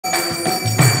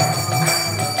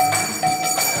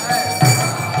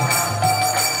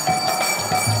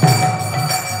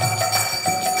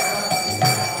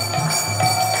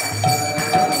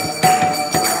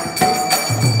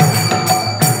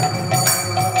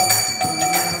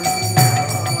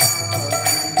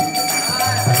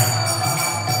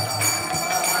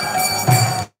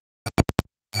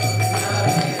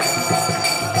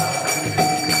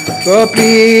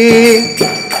Gopi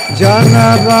Jana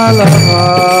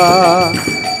Vallabha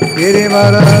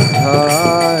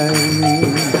Girivaradhari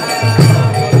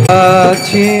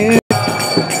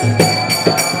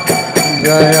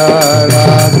Jaya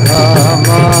Radha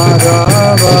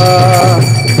Madhava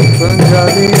Kunja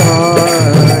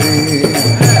Vihari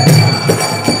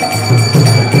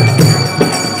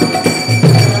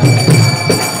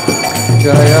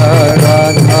Jaya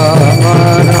Radha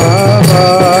Madhava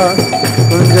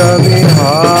Kunja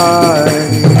Vihari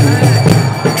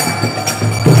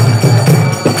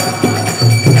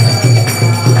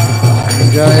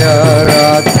Jaya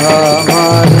Radha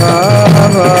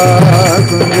Madhava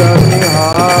Kunja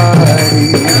Vihari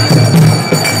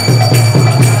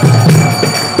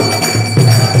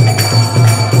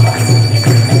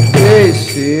Jai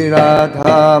Shri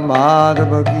Radha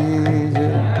Madhava Ki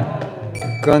Jai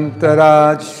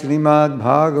Kantaraj Srimad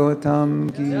Bhagavatam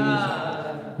Ki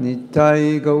Nitai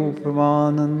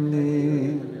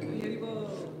Gaupramanandi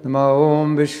Nama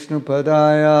Om Vishnu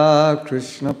Padaya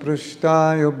Krishna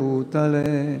Prashtaya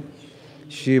Bhutale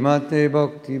Shrimate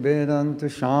Bhakti Vedanta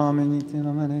Swaminiti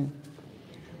Namane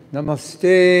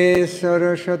Namaste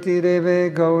Saraswati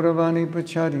Deve Gauravani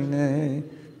Pacharine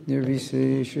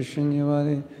Nirvisesha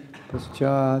Shunyavale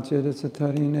Paschacharya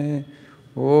Satarine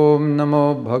Om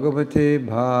Namo Bhagavate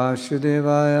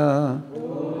Vasudevaya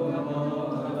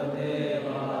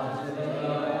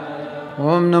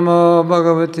Om Namo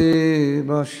Bhagavate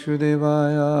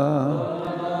Vasudevaya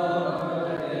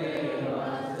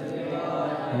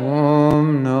Om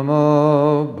Namo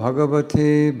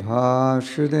Bhagavate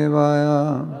Vasudevaya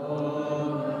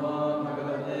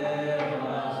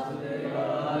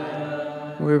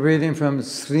We're reading from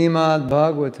Srimad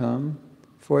Bhagavatam,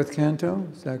 4th canto,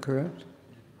 is that correct?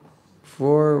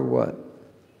 4 what?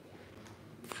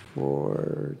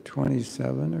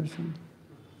 427 or something?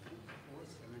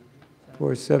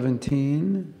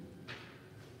 417.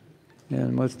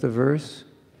 And what's the verse?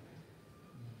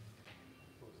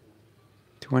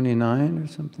 29 or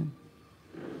something?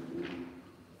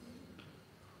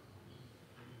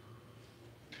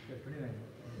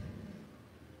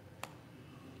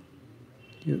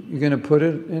 You're going to put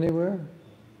it anywhere?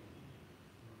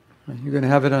 You're going to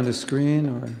have it on the screen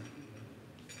or?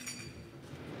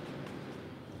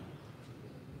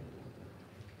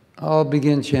 I'll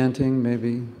begin chanting,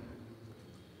 maybe.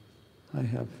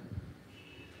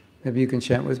 Maybe you can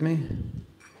chant with me.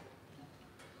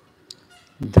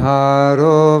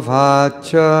 Dharo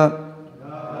vacha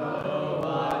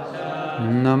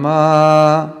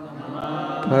nama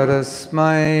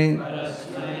parasmai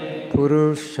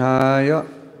purushaya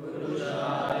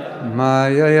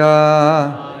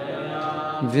mayaya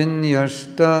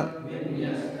vinyashta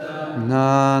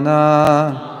nana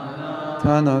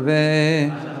tanave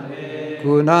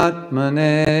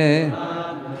gunatmane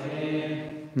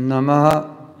Namaha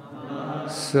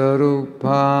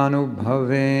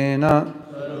Sarupanubhavena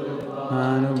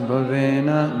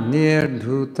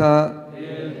Nirdhuta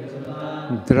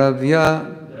Dravya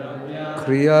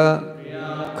Kriya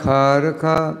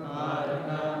Karaka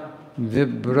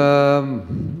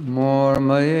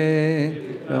Vibramormaye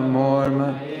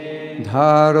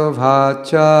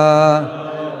Dharovacha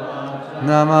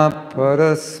Nama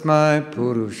Parasmai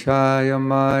Purushaya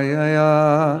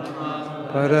Mayaya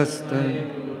Parastai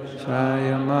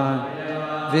Shayama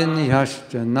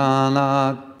Vinyashtanana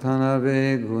Tanave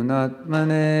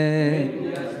Gunatmane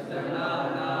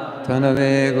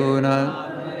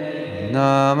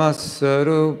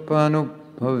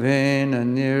Namasarupanubhavena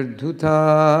Nirdhuta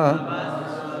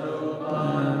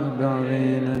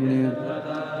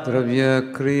Dravya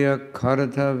Kriya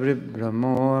Karta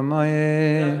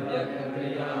Vibramormaye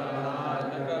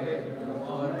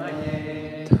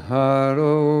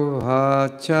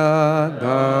Dharovacha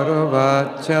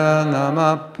Nama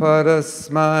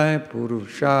Parasmai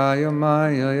Purushaya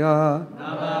Mayaya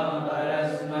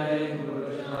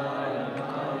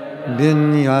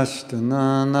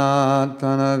Vinyashtanana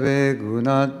Tanave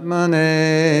Gunatmane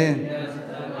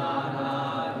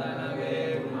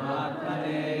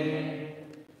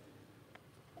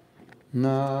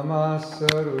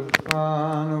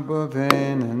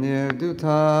Namasarupanubhavena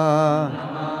Nirdhuta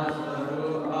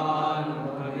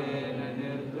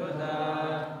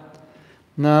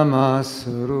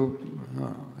Namasarup.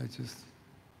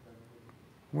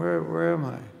 Where am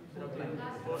I?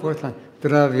 4th line.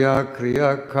 Dravya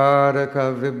Kriya Karaka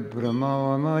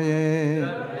Vibramamaye.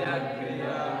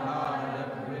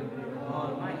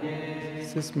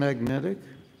 Is this magnetic?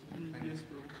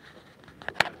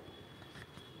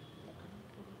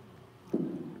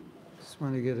 Just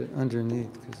want to get it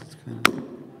underneath because it's kind of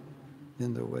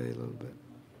in the way a little bit.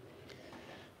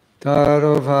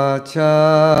 Tarovacha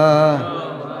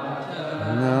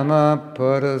Nama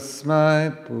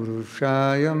Parasmai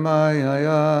Purushaya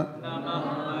Mayaya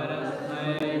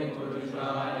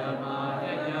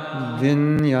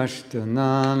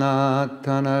Vinyashtanana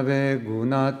Tanave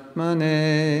Gunatmane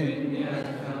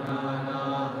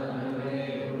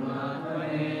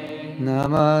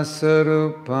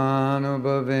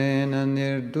Namasarupanubhavena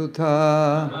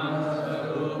Nirduta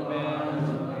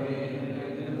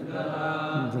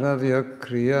Dravya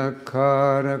Kriya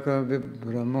Karaka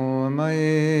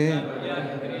Vibramormaye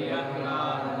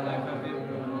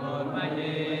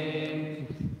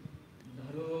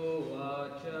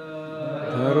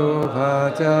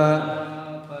Dharovacha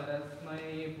Parasmai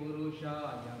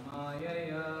Purushaya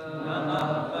Mayaya Namah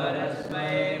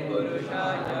Parasmai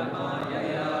Purushaya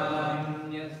Mayaya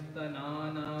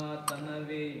Vinyastanana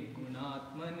Tanave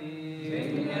Gunatmane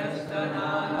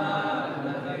Vinyastanana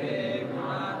Tanave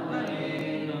Gunatmane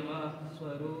Namah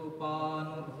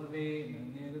Swarupanubhavena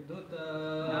Nirdhuta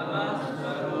Namah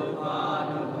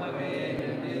Swarupanubhavena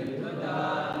Nirdhuta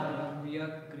Dravya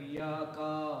Kriya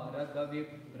Karaka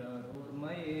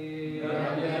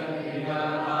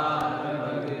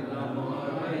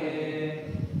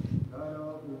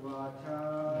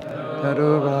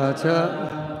Dharovacha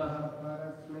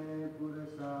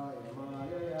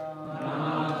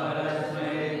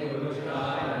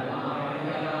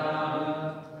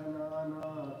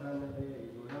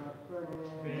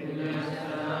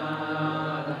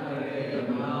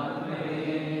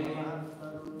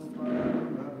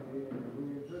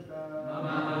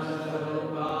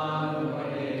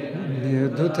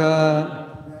Nirdhuta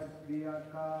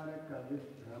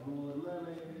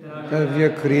Kavya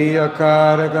Kriya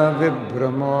Karaka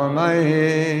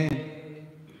Vibramormaye.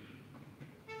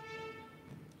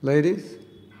 Ladies?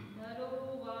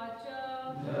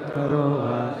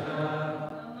 Dharovacha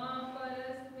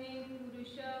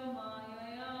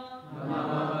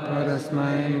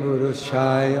Parasmai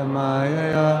Purushaya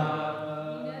Mayaya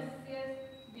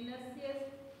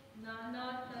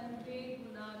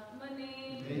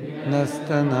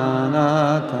Nastanana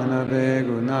Tanave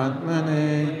Gunatmane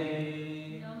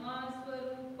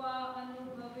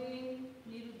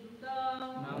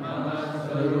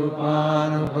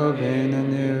Swarupanubhavena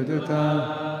Nirduta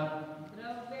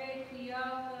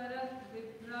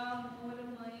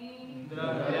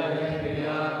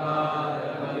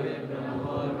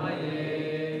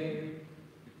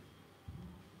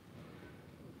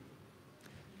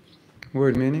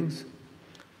Word meanings.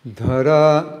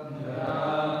 Dhara,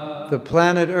 the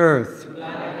planet Earth.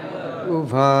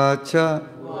 Uvacha,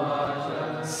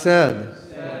 said.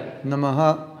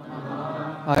 Namaha,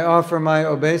 I offer my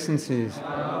obeisances.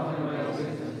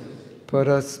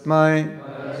 Parasmai,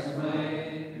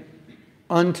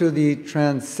 unto the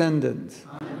transcendent.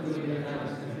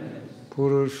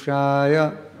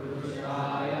 Purushaya,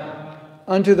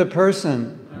 unto the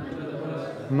person.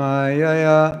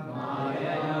 Mayaya,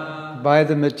 by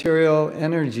the material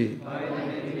energy.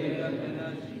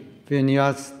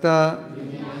 Vinyasta,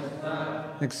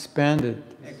 expanded.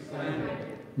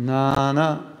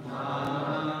 Nana,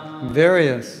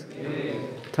 various.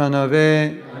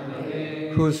 Tanave,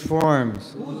 whose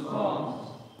forms.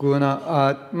 Guna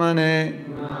Atmane,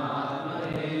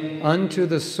 unto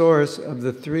the source of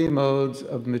the three modes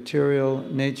of material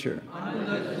nature.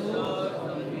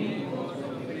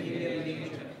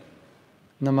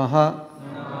 Namaha,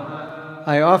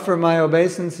 I offer my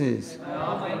obeisances.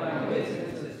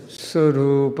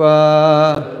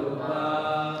 Surupa,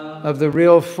 of the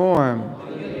real form.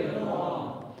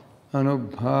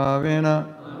 Anubhavena,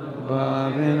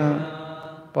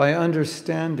 by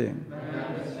understanding.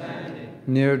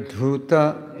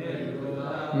 Nirdhuta,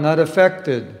 not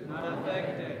affected.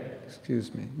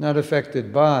 Not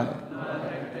affected by.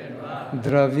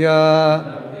 Dravya,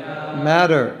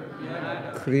 matter.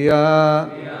 Kriya,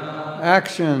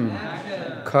 action.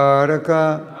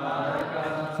 Karaka,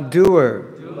 doer.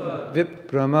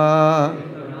 Viprama,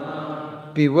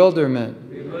 bewilderment.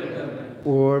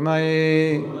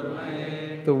 Urmaye,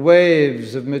 the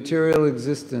waves of material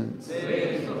existence.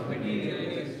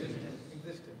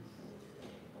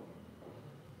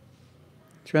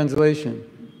 Translation.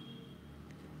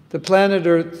 The planet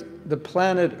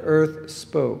Earth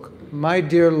spoke, "My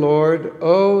dear Lord,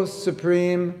 O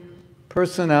Supreme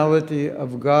Personality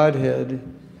of Godhead,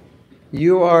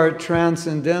 you are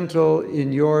transcendental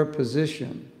in your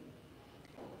position.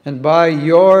 And by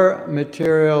your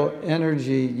material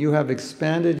energy, you have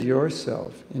expanded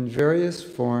yourself in various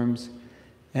forms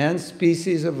and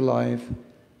species of life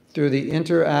through the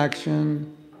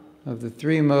interaction of the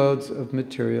three modes of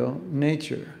material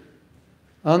nature.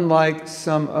 Unlike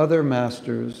some other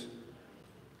masters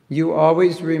you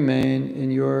always remain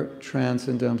in your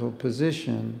transcendental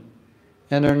position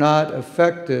and are not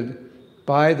affected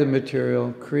by the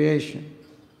material creation,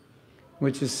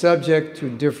 which is subject to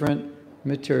different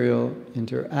material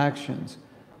interactions.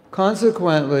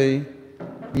 Consequently,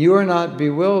 you are not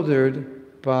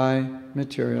bewildered by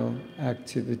material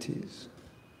activities.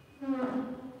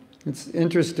 It's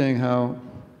interesting how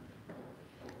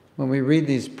when we read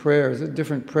these prayers, there are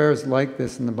different prayers like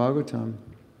this in the Bhagavatam,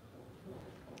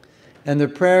 and the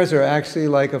prayers are actually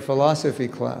like a philosophy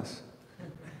class.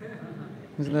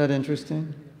 Isn't that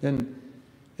interesting?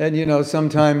 And you know,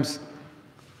 sometimes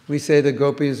we say the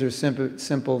gopis are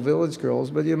simple village girls,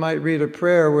 but you might read a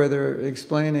prayer where they're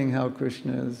explaining how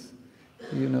Krishna is,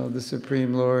 you know, the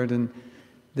Supreme Lord, and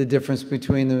the difference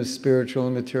between the spiritual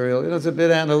and material. You know, it's a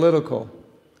bit analytical,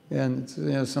 and it's,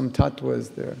 you know, some tattva is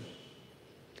there.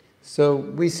 So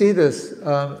we see this,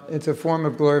 it's a form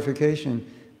of glorification.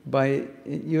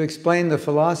 You explain the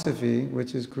philosophy,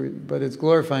 but it's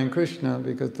glorifying Krishna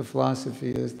because the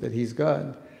philosophy is that he's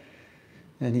God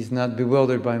and he's not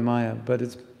bewildered by Maya. But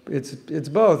it's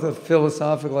both a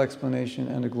philosophical explanation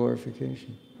and a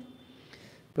glorification.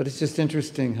 But it's just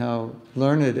interesting how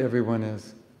learned everyone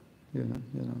is. You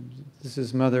know, this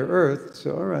is Mother Earth,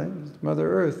 so all right, it's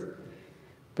Mother Earth.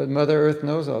 But Mother Earth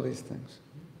knows all these things.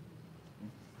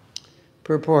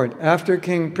 Purport. After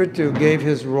King Prithu gave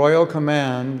his royal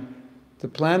command, the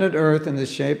planet Earth in the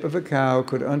shape of a cow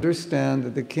could understand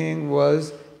that the king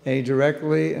was a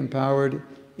directly empowered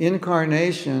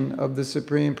incarnation of the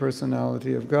Supreme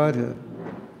Personality of Godhead.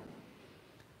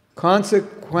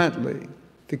 Consequently,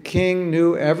 the king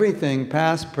knew everything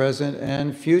past, present,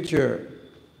 and future.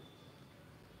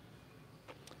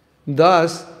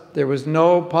 Thus, there was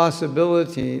no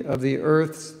possibility of the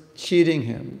earth's cheating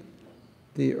him.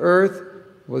 The earth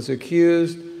was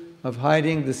accused of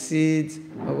hiding the seeds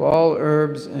of all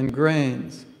herbs and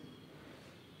grains.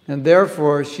 And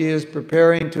therefore, she is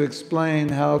preparing to explain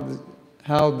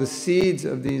how the seeds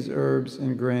of these herbs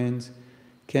and grains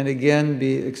can again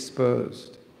be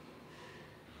exposed.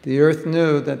 The earth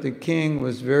knew that the king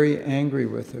was very angry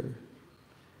with her.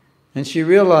 And she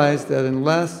realized that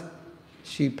unless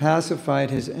she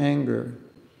pacified his anger,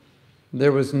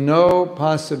 there was no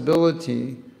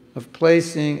possibility of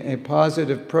placing a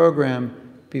positive program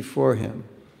before him.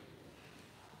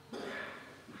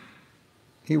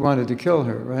 He wanted to kill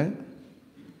her, right?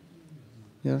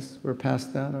 Yes, we're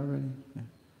past that already. Yeah.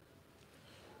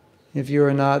 If you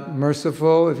are not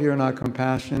merciful, if you're not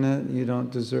compassionate, you don't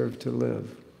deserve to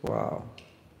live. Wow.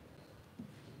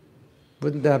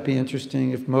 Wouldn't that be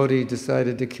interesting if Modi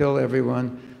decided to kill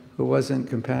everyone who wasn't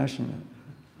compassionate?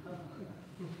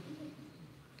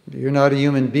 You're not a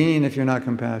human being if you're not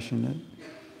compassionate.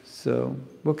 So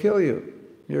we'll kill you.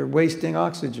 You're wasting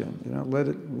oxygen. You know,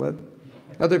 let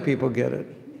other people get it.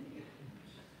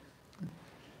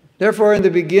 Therefore, in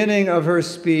the beginning of her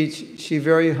speech, she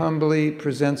very humbly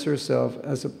presents herself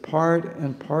as a part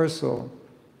and parcel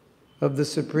of the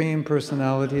Supreme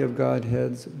Personality of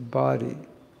Godhead's body.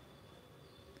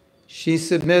 She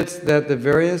submits that the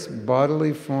various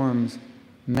bodily forms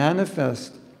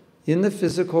manifest in the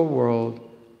physical world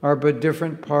are but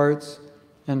different parts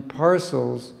and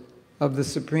parcels of the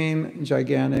supreme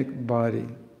gigantic body.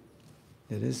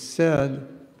 It is said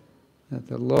that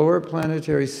the lower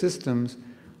planetary systems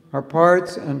are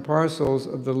parts and parcels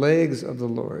of the legs of the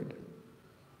Lord,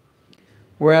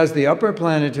 whereas the upper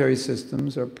planetary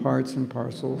systems are parts and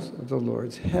parcels of the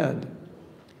Lord's head.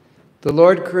 The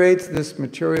Lord creates this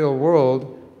material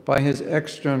world by his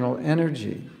external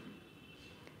energy.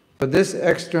 But this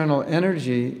external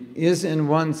energy is, in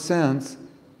one sense,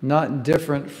 not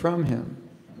different from him.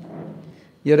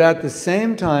 Yet at the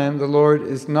same time, the Lord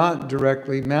is not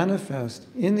directly manifest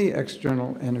in the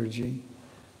external energy,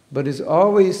 but is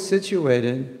always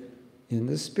situated in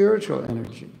the spiritual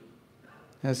energy.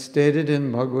 As stated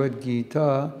in Bhagavad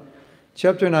Gita,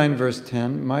 chapter 9, verse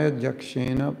 10, Maya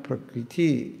Yakshena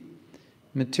Prakriti.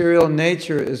 Material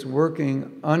nature is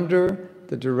working under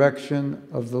the direction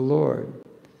of the Lord.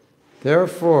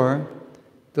 Therefore,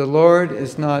 the Lord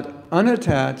is not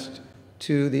unattached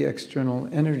to the external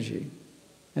energy.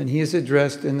 And he is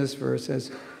addressed in this verse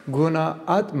as Guna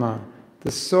Atma,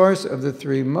 the source of the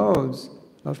three modes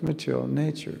of material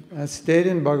nature. As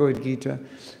stated in Bhagavad Gita,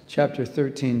 chapter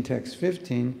 13, text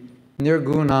 15,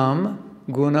 Nirgunam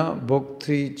Guna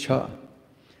Bhakti Cha.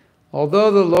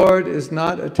 Although the Lord is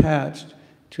not attached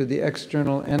to the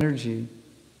external energy,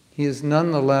 he is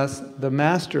nonetheless the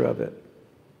master of it.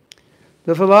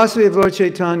 The philosophy of Lord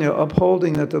Chaitanya,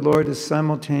 upholding that the Lord is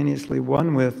simultaneously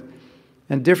one with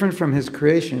and different from his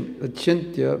creation,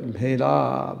 achintya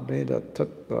bheda bheda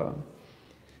tattva,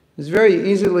 is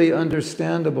very easily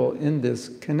understandable in this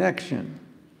connection.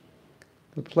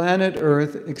 The planet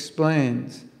Earth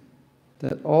explains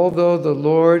that although the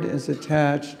Lord is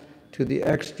attached to the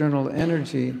external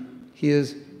energy, he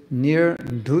is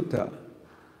nirdhuta.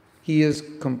 He is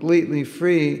completely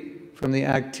free from the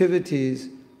activities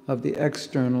of the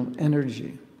external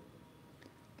energy.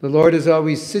 The Lord is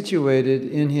always situated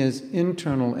in his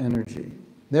internal energy.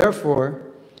 Therefore,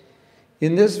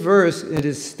 in this verse it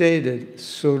is stated,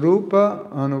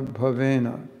 Surupa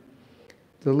Anubhavena.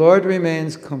 The Lord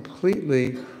remains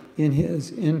completely in his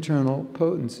internal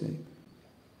potency,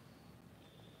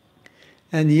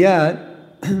 and yet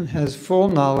has full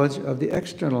knowledge of the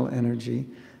external energy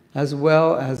as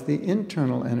well as the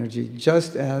internal energy,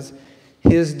 just as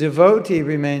his devotee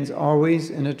remains always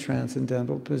in a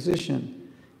transcendental position,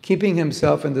 keeping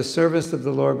himself in the service of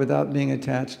the Lord without being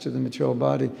attached to the material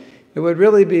body. It would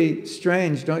really be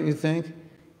strange, don't you think,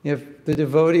 if the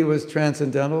devotee was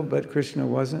transcendental but Krishna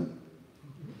wasn't?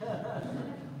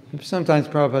 Sometimes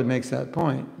Prabhupada makes that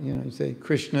point. You say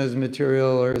Krishna is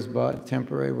material or is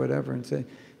temporary, whatever, and say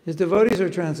his devotees are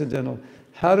transcendental.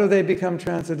 How do they become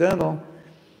transcendental?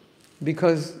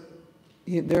 Because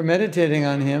they're meditating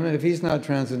on him, and if he's not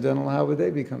transcendental, how would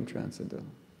they become transcendental?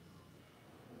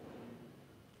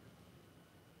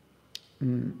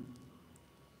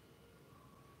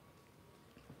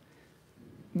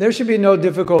 There should be no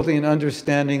difficulty in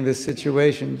understanding this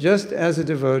situation. Just as a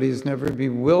devotee is never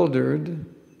bewildered,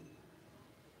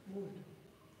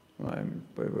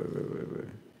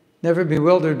 never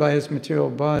bewildered by his material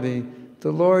body,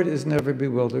 the Lord is never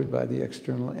bewildered by the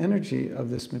external energy of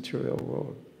this material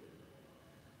world.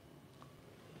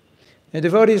 A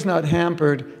devotee is not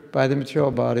hampered by the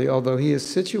material body, although he is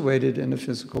situated in a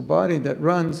physical body that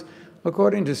runs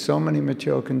according to so many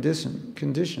material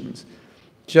conditions,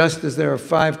 just as there are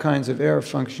 5 kinds of air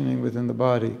functioning within the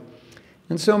body,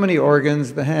 and so many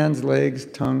organs, the hands, legs,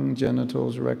 tongue,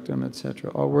 genitals, rectum, etc.,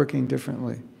 all working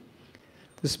differently.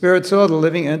 The spirit soul, the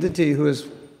living entity who is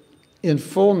in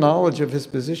full knowledge of his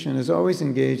position, is always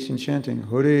engaged in chanting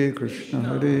Hare Krishna,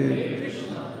 Hare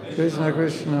Krishna,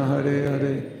 Krishna, Hare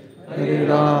Hare, Hare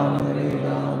Ram,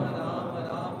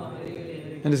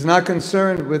 and is not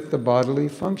concerned with the bodily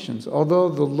functions. Although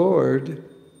the Lord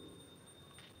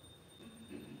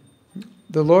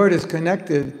is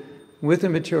connected with the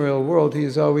material world, he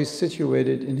is always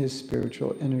situated in his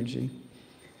spiritual energy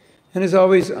and is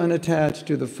always unattached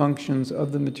to the functions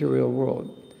of the material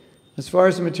world. As far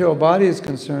as the material body is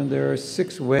concerned, there are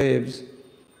 6 waves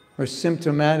or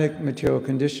symptomatic material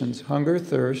conditions: hunger,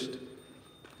 thirst,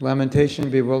 lamentation,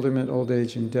 bewilderment, old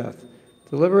age, and death.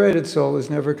 The liberated soul is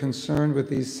never concerned with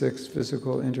these 6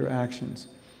 physical interactions.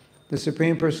 The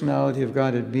Supreme Personality of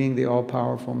Godhead, being the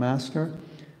all-powerful master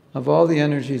of all the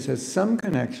energies, has some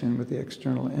connection with the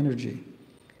external energy,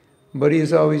 but he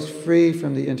is always free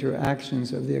from the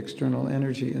interactions of the external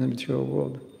energy in the material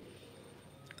world.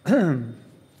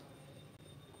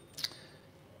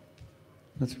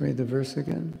 Let's read the verse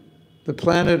again. The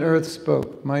planet Earth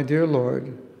spoke, "My dear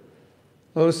Lord,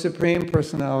 O Supreme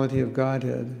Personality of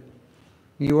Godhead,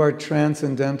 you are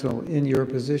transcendental in your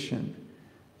position,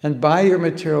 and by your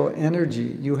material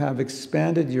energy you have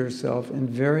expanded yourself in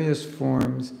various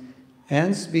forms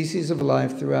and species of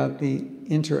life throughout the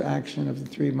interaction of the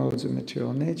 3 modes of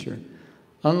material nature.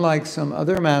 Unlike some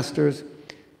other masters,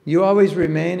 you always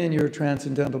remain in your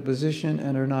transcendental position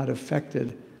and are not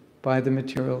affected by the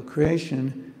material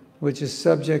creation, which is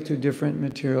subject to different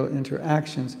material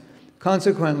interactions.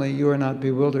 Consequently, you are not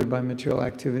bewildered by material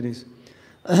activities."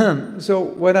 So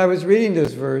when I was reading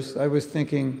this verse, I was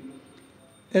thinking,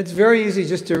 it's very easy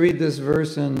just to read this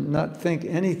verse and not think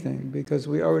anything, because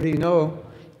we already know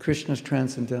Krishna's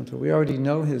transcendental. We already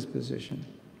know his position.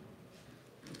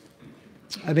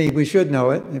 I mean, we should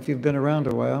know it. If you've been around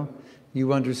a while,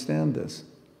 you understand this.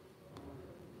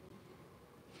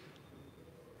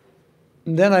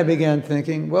 And then I began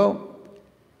thinking, well,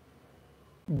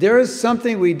 there is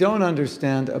something we don't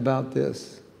understand about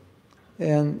this,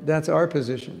 and that's our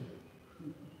position.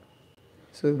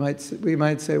 So we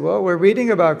might say, well, we're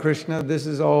reading about Krishna. This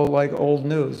is all like old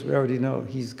news. We already know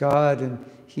he's God and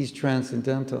he's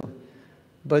transcendental.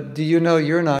 But do you know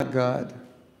you're not God?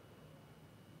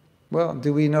 Well,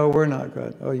 do we know we're not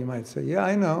God? Oh, you might say, yeah,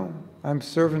 I know. I'm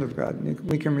servant of God.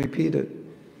 We can repeat it.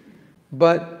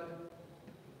 But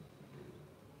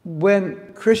when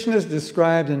Krishna is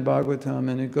described in Bhagavatam,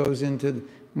 and it goes into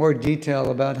more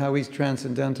detail about how he's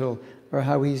transcendental or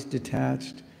how he's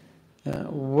detached,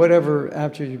 whatever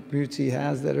attributes he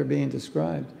has that are being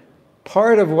described,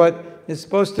 part of what is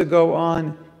supposed to go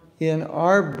on in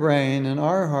our brain and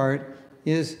our heart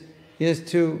is is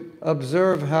to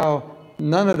observe how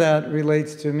none of that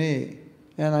relates to me.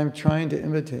 And I'm trying to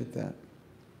imitate that.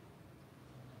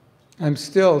 I'm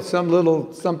still,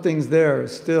 something's there,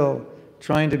 still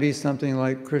trying to be something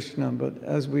like Krishna. But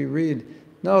as we read,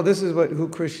 no, this is who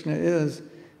Krishna is.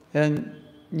 And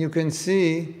you can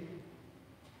see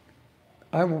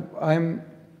I'm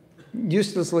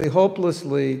uselessly,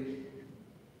 hopelessly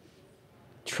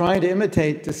trying to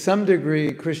imitate to some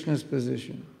degree Krishna's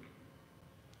position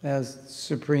as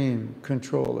supreme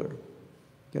controller.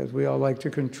 Because we all like to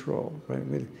control, right?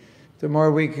 The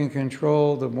more we can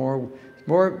control, the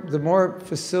more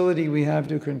facility we have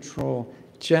to control.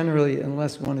 Generally,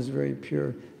 unless one is very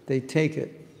pure, they take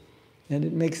it, and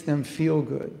it makes them feel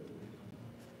good.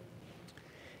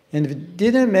 And if it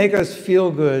didn't make us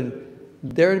feel good,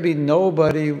 there would be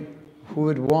nobody who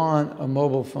would want a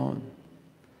mobile phone.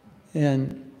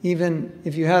 And even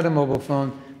if you had a mobile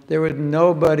phone, there would be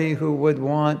nobody who would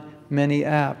want many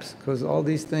apps, because all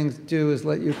these things do is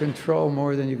let you control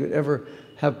more than you could ever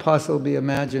have possibly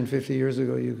imagined 50 years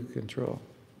ago you could control.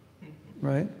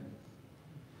 Right?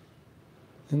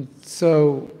 And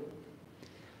so,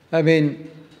 I mean,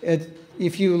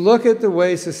 if you look at the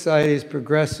way society is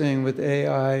progressing with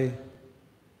AI,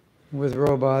 with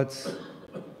robots,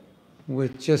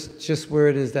 with just where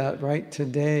it is at right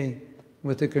today,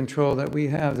 with the control that we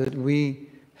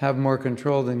have more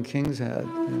control than kings had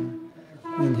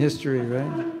in history,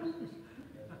 right?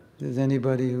 There's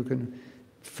anybody who can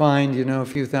find, a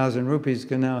few thousand rupees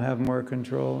can now have more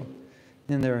control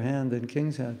in their hand than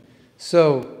kings had.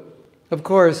 So, of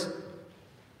course,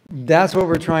 that's what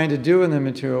we're trying to do in the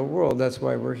material world. That's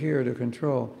why we're here, to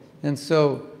control. And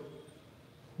so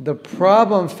the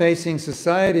problem facing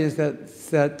society is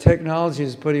that technology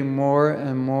is putting more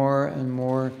and more and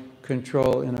more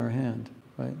control in our hand,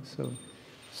 right?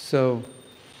 So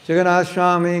Jagannath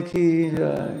Swami ki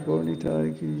jai,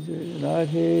 Gaurnitai ki jai,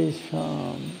 Radhe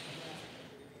Shyam,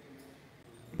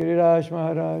 Giriraj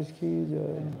Maharaj ki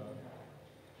jai,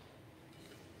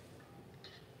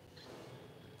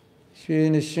 Shri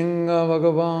Nishinga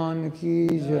Bhagavan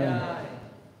ki jai.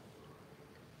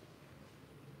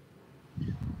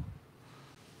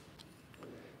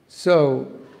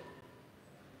 So,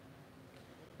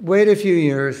 wait a few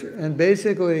years, and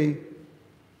basically,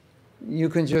 you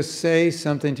can just say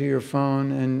something to your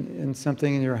phone, and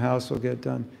something in your house will get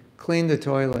done. Clean the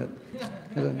toilet.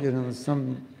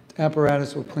 Some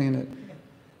apparatus will clean it.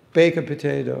 Bake a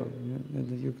potato.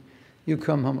 You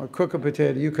come home, or cook a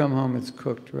potato. You come home, it's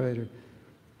cooked, right? Or,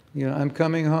 I'm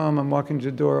coming home. I'm walking to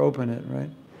the door. Open it, right?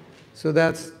 So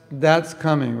that's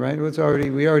coming, right?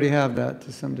 We already have that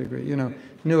to some degree.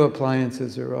 New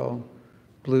appliances are all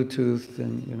Bluetooth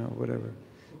and whatever.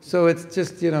 So it's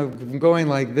just going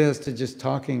like this to just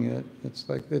talking it. It's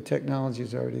like the technology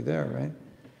is already there, right?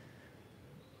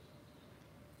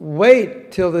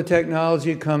 Wait till the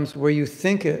technology comes where you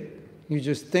think it. You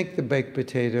just think the baked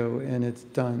potato and it's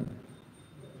done.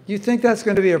 You think that's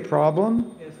going to be a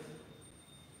problem? Yes.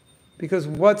 Because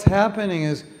what's happening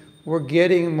is we're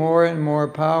getting more and more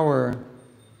power,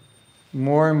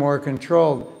 more and more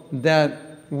control that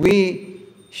we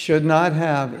should not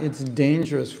have. It's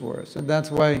dangerous for us. And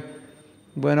that's why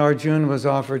when Arjuna was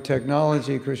offered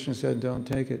technology, Krishna said, don't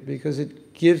take it. Because it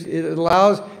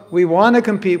allows, we want to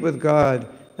compete with God.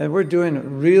 And we're doing a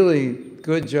really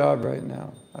good job right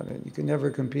now. I mean, you can never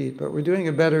compete, but we're doing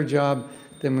a better job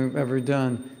than we've ever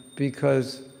done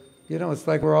because, it's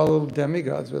like we're all little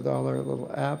demigods with all our little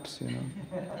apps,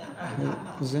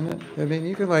 Isn't it? I mean,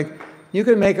 you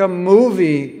can make a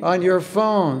movie on your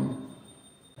phone.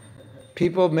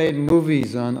 People made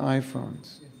movies on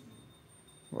iPhones.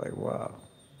 Like, wow,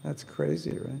 that's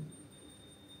crazy, right?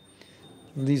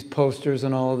 These posters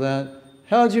and all of that.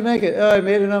 How did you make it? Oh, I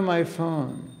made it on my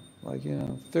phone. Like,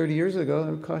 30 years ago,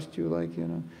 it would cost you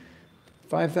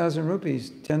 5,000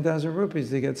 rupees, 10,000 rupees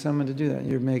to get someone to do that.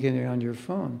 You're making it on your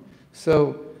phone.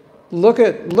 So look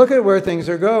at where things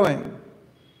are going.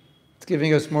 It's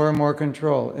giving us more and more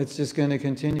control. It's just going to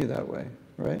continue that way,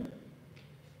 right?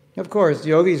 Of course,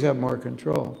 yogis have more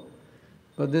control.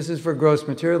 But this is for gross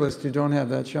materialists who don't have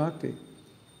that Shakti.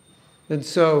 And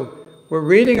so we're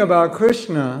reading about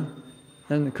Krishna,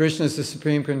 and Krishna is the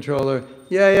supreme controller.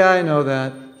 Yeah, I know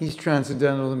that. He's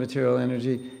transcendental to material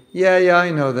energy. Yeah,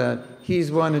 I know that.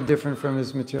 He's one and different from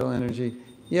his material energy.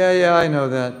 Yeah, I know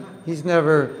that. He's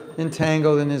never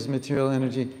entangled in his material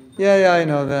energy. Yeah, I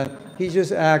know that. He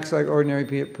just acts like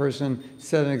ordinary person,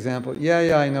 set an example.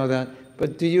 Yeah, I know that.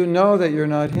 But do you know that you're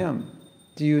not him?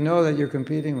 Do you know that you're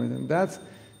competing with him?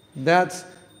 That's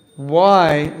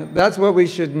Why? That's what we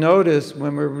should notice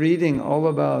when we're reading all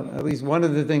about, at least one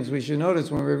of the things we should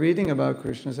notice when we're reading about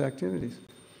Krishna's activities,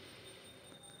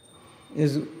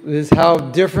 is how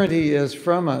different he is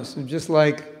from us. Just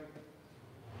like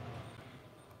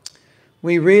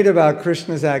we read about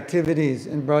Krishna's activities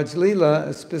in Braj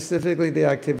Leela, specifically the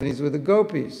activities with the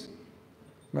gopis,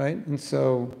 right? And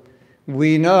so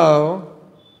we know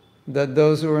that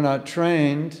those who are not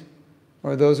trained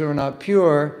or those who are not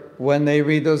pure, when they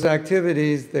read those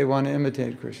activities, they want to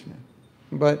imitate Krishna.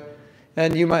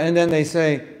 And then they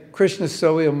say, Krishna's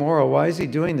so immoral. Why is he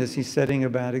doing this? He's setting a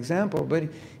bad example. But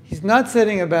he's not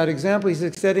setting a bad example.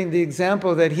 He's setting the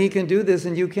example that he can do this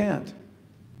and you can't.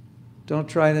 Don't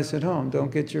try this at home.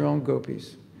 Don't get your own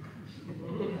gopis.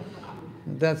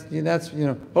 That's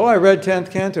oh, I read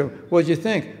 10th canto. What'd you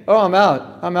think? Oh, I'm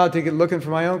out. I'm out to get looking for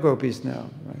my own gopis now.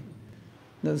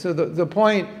 Right? So the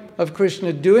point of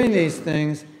Krishna doing these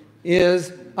things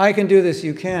is, I can do this,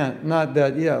 you can't. Not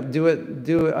that, yeah, do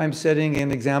it, I'm setting an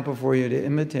example for you to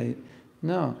imitate.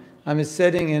 No, I'm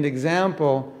setting an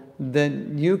example that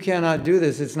you cannot do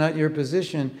this, it's not your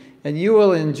position, and you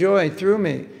will enjoy through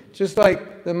me. Just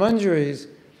like the Manjaris,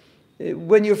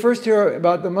 when you first hear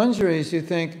about the Manjaris, you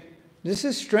think, this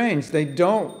is strange. They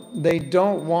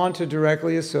don't want to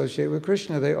directly associate with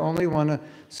Krishna. They only want to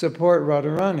support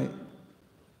Radharani.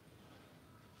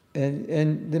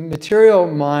 And the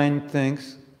material mind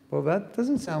thinks, well, that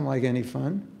doesn't sound like any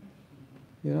fun.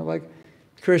 You know, like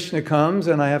Krishna comes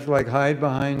and I have to like hide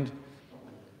behind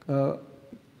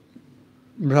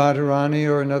Radharani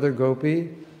or another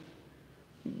gopi.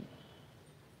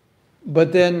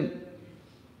 But then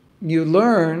you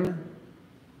learn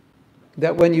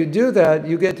that when you do that,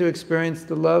 you get to experience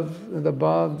the love, the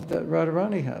bhav that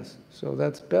Radharani has. So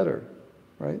that's better,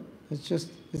 right? It's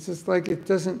just like it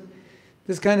doesn't.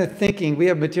 This kind of thinking, we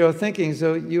have material thinking,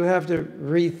 so you have to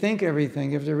rethink everything.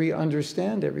 You have to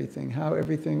re-understand everything, how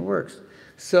everything works.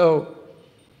 So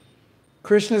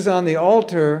Krishna's on the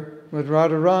altar with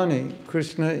Radharani.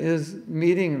 Krishna is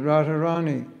meeting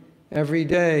Radharani every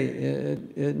day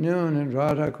at noon in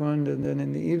Radha Kund, and then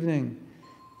in the evening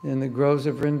in the groves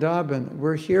of Vrindavan.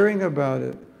 We're hearing about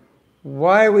it.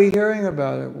 Why are we hearing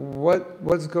about it?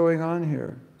 What's going on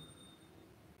here?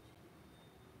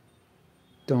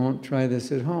 Don't try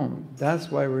this at home. That's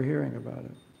why we're hearing about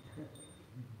it.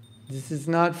 This is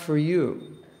not for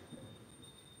you.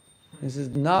 This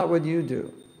is not what you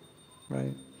do,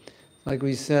 right? Like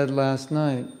we said last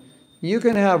night, you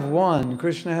can have one.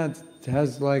 Krishna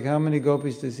has like, how many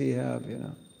gopis does he have, you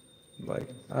know? Like,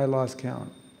 I lost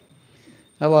count.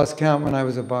 I lost count when I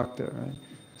was a bhakta, right?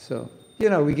 So, you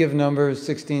know, we give numbers,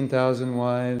 16,000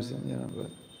 wives, and, you know,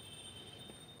 but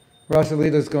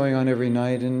Rasalita's going on every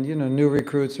night, and, you know, new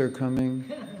recruits are coming.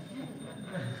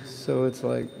 So it's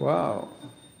like, wow.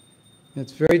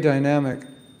 It's very dynamic.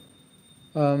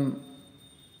 So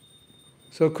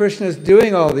Krishna's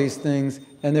doing all these things,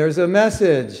 and there's a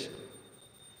message.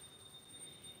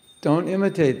 Don't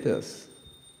imitate this.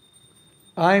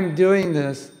 I'm doing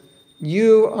this.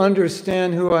 You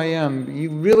understand who I am. You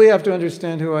really have to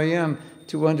understand who I am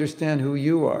to understand who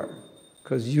you are,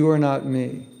 because you are not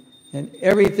me. And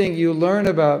everything you learn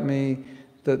about me,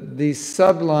 the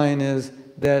subline is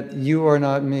that you are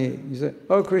not me. You say,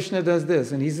 oh, Krishna does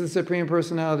this, and he's the Supreme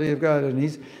Personality of Godhead, and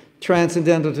he's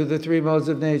transcendental to the three modes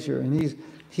of nature, and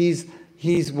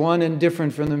he's one and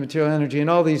different from the material energy, and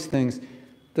all these things.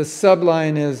 The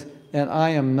subline is, and I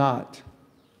am not.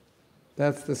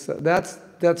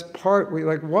 That's part,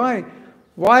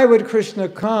 why would Krishna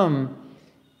come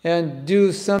and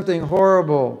do something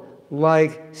horrible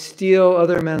like steal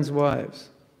other men's wives?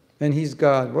 And he's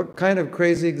God. What kind of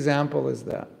crazy example is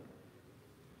that?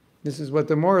 This is what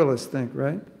the moralists think,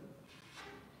 right?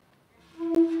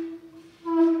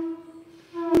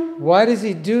 Why does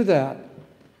he do that?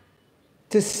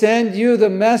 To send you the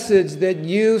message that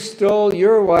you stole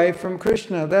your wife from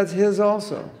Krishna. That's his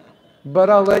also. But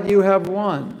I'll let you have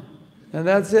one. And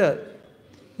that's it.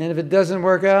 And if it doesn't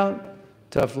work out,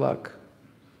 tough luck.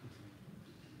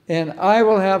 And I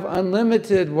will have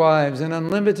unlimited wives and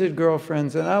unlimited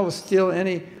girlfriends, and I will steal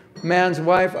any man's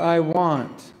wife I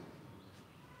want.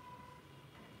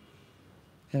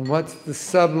 And what's the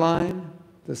subline?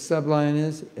 The subline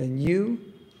is, and you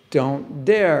don't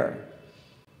dare.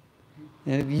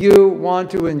 And if you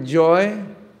want to enjoy,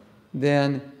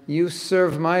 then you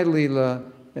serve my Leela,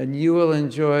 and you will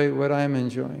enjoy what I'm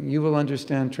enjoying. You will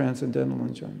understand transcendental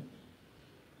enjoyment.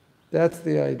 That's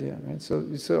the idea, right?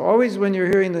 So always when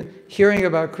you're hearing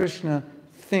about Krishna,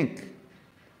 think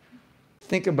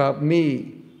about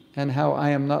me and how I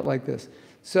am not like this.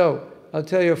 So I'll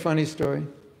tell you a funny story.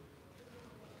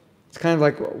 It's kind of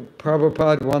like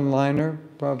Prabhupada one-liner.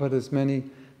 Prabhupada has many,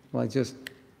 like just,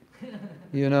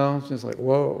 just like,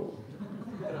 whoa.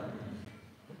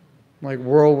 Like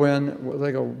whirlwind,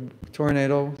 like a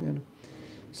tornado.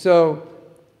 So,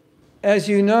 as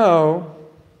you know,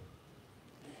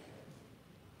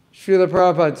 Srila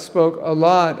Prabhupada spoke a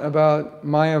lot about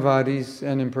Mayavadis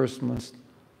and impersonalists.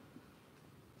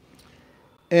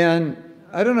 And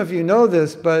I don't know if you know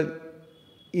this, but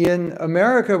in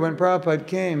America when Prabhupada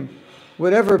came,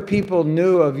 whatever people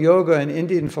knew of yoga and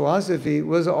Indian philosophy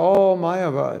was all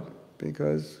Mayavad,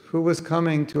 because who was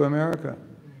coming to America?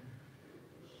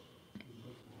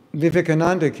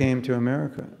 Vivekananda came to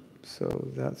America. So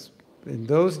that's, in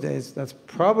those days, that's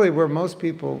probably where most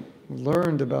people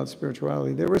learned about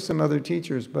spirituality. There were some other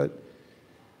teachers, but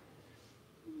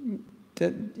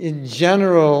that in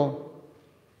general,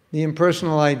 the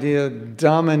impersonal idea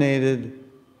dominated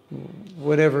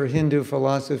whatever Hindu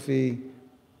philosophy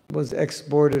was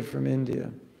exported from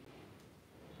India.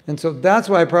 And so that's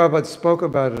why Prabhupada spoke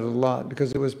about it a lot,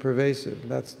 because it was pervasive.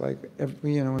 That's like,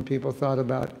 when people thought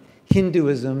about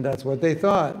Hinduism, that's what they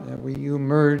thought. You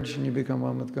merge and you become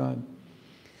one with God.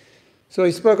 So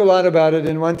he spoke a lot about it,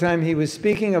 and one time he was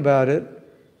speaking about it,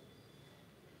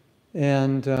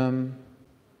 and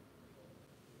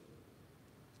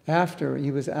after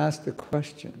he was asked a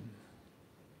question.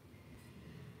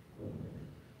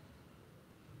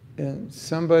 And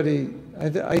somebody,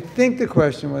 I think the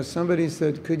question was, somebody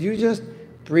said, could you just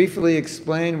briefly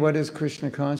explain what is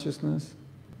Krishna consciousness?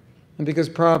 And because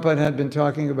Prabhupada had been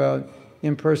talking about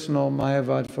impersonal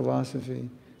Mayavad philosophy,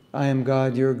 I am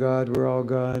God, you're God, we're all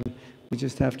God, we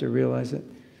just have to realize it.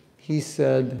 He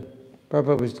said,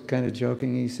 Prabhupada was kind of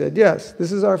joking, he said, yes,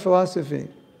 this is our philosophy.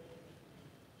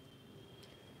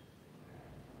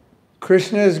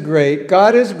 Krishna is great,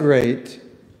 God is great,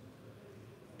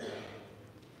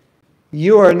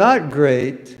 you are not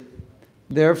great,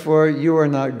 therefore you are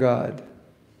not God.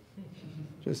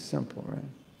 Just simple, right?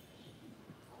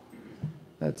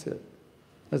 That's it.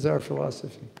 That's our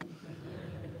philosophy.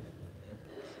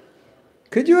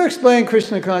 Could you explain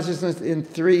Krishna consciousness in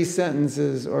 3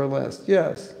 sentences or less?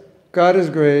 Yes. God is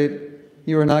great,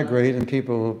 you are not great, and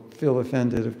people will feel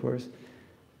offended, of course.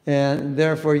 And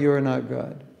therefore you are not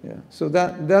God. Yeah. So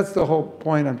that's the whole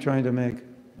point I'm trying to make.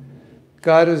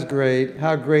 God is great.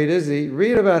 How great is He?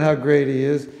 Read about how great He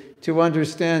is to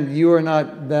understand you are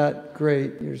not that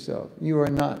great yourself. You are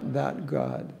not that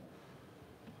God.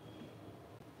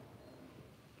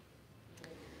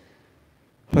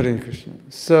 Hare Krishna.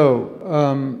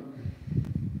 So,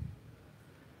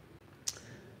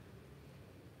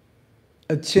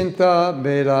 Achintya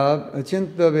Veda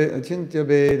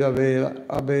Veda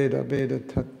Abeda Veda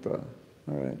Tattva.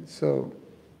 All right, so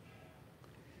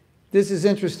this is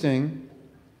interesting.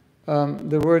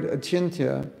 The word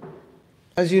achintya,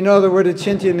 as you know, the word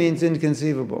achintya means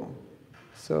inconceivable.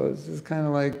 So it's just kind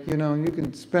of like, you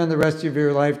can spend the rest of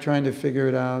your life trying to figure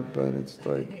it out, but it's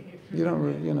like, you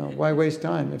don't, why waste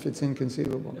time if it's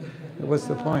inconceivable? What's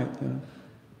the point,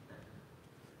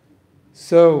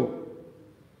 So,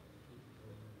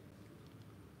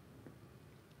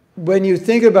 when you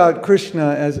think about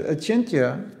Krishna as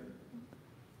achintya,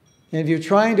 and if you're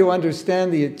trying to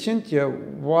understand the achintya,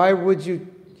 why would you,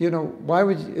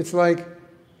 it's like,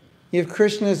 if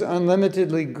Krishna is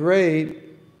unlimitedly great,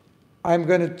 I'm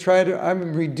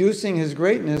reducing His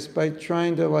greatness by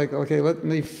trying to okay, let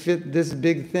me fit this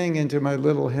big thing into my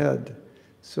little head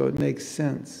so it makes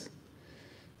sense.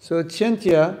 So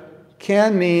achintya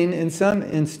can mean, in some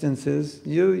instances,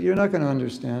 you're not going to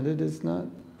understand it. It's not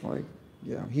like,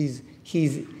 He's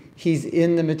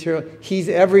in the material. He's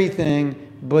everything,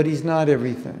 but He's not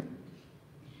everything.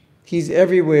 He's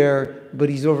everywhere, but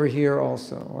He's over here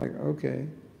also. Like, okay,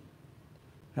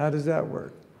 how does that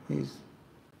work?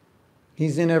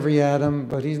 He's in every atom,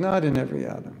 but He's not in every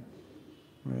atom,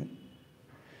 right?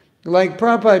 Like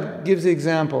Prabhupada gives the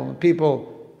example.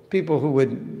 People who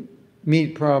would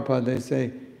meet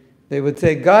Prabhupada, they would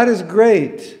say, God is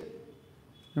great.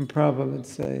 And Prabhupada would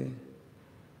say,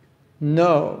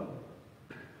 no.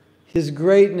 His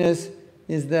greatness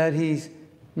is that He's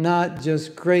not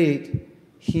just great,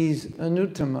 He's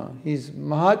Anuttama. He's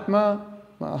Mahatma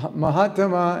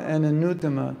and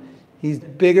Anuttama. He's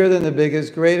bigger than the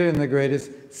biggest, greater than the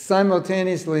greatest,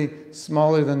 simultaneously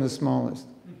smaller than the smallest.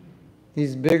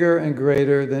 He's bigger and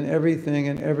greater than everything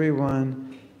and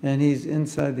everyone, and He's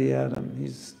inside the atom.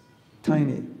 He's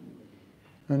tiny.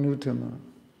 Anuttama.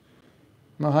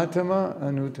 Mahatma,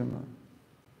 Anuttama.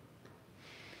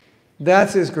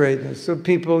 That's His greatness. So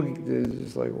people, they're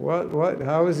just like, what?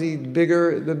 How is He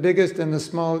bigger, the biggest and the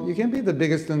small? You can't be the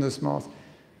biggest and the smallest.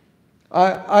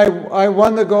 I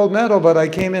won the gold medal, but I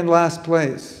came in last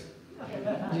place.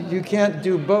 You can't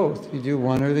do both. You do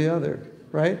one or the other,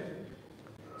 right?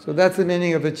 So that's the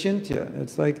meaning of achintya.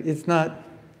 It's like, it's not,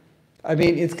 I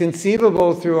mean, it's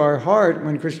conceivable through our heart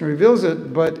when Krishna reveals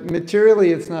it, but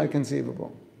materially it's not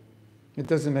conceivable. It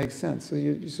doesn't make sense.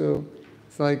 So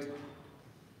it's like,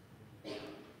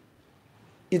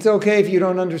 it's okay if you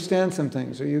don't understand some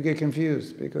things or you get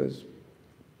confused, because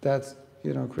that's,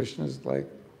 Krishna's like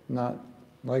not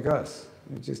like us.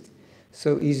 It's just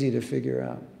so easy to figure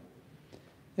out.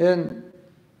 And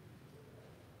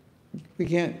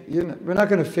we're not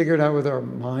going to figure it out with our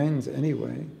minds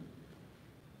anyway.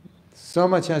 So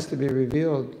much has to be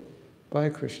revealed by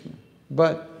Krishna.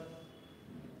 But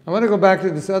I want to go back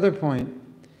to this other point.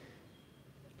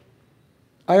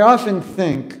 I often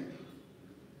think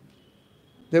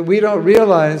that we don't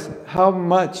realize how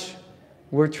much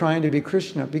we're trying to be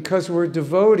Krishna, because we're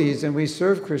devotees and we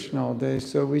serve Krishna all day,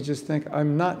 so we just think,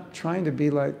 I'm not trying to be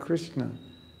like Krishna.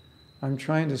 I'm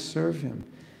trying to serve him.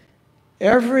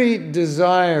 Every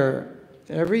desire,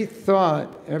 every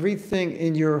thought, everything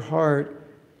in your heart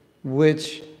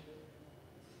which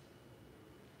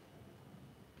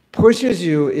pushes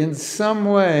you in some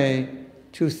way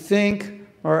to think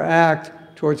or act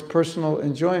towards personal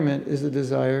enjoyment is a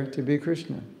desire to be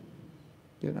Krishna.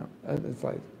 It's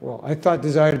like, well, I thought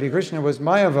desire to be Krishna was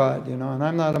Mayavad, and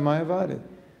I'm not a Mayavadi.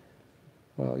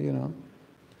 Well,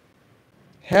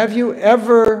 have you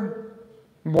ever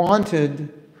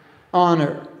wanted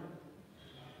honor?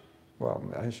 Well,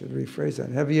 I should rephrase that.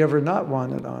 Have you ever not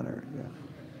wanted honor? Yeah.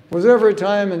 Was there ever a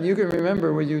time, and you can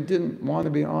remember, where you didn't want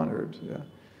to be honored? Yeah.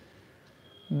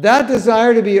 That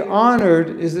desire to be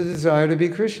honored is the desire to be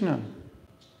Krishna,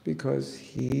 because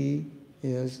he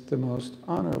is the most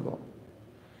honorable.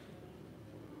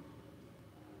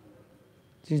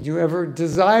 Did you ever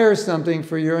desire something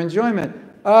for your enjoyment?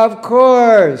 Of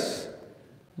course!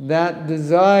 That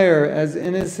desire, as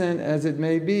innocent as it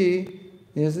may be,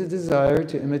 is a desire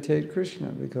to imitate Krishna,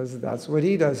 because that's what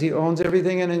he does. He owns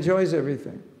everything and enjoys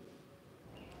everything.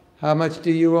 How much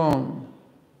do you own?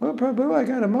 Well, Prabhu, I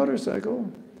got a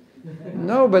motorcycle.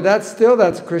 No, but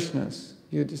that's Krishna's.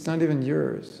 It's not even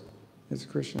yours. It's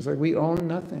Krishna's. Like, we own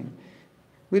nothing.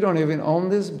 We don't even own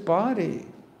this body.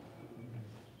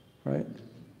 Right?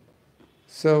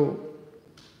 So,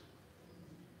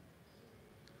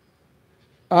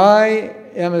 I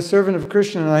am a servant of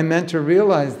Krishna, and I'm meant to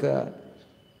realize that.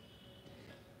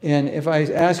 And if I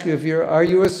ask you, are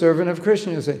you a servant of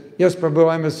Krishna? You'll say, yes, Prabhu,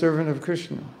 I'm a servant of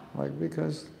Krishna. Like,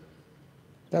 because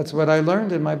that's what I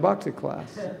learned in my bhakti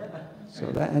class.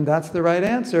 And that's the right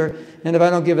answer. And if I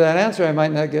don't give that answer, I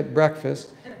might not get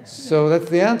breakfast. So that's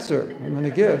the answer I'm going to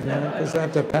give. Because I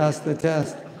have to pass the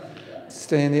test,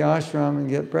 stay in the ashram and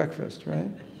get breakfast, right?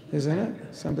 Isn't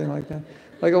it? Something like that.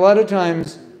 Like, a lot of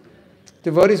times,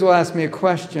 devotees will ask me a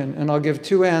question, and I'll give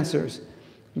two answers.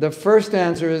 The first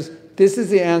answer is, this is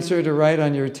the answer to write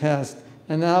on your test.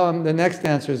 And now the next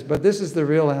answer is, but this is the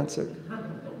real answer.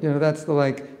 That's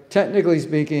technically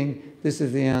speaking, this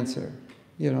is the answer.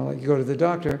 Like you go to the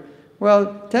doctor.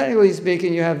 Well, technically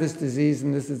speaking, you have this disease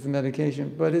and this is the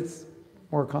medication, but it's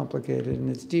more complicated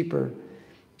and it's deeper,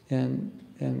 and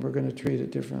we're going to treat it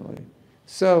differently.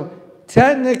 So,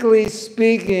 technically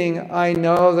speaking, I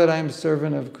know that I'm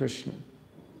servant of Krishna.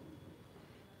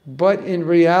 But in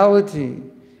reality,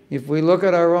 if we look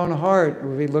at our own heart,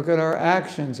 or if we look at our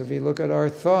actions, if we look at our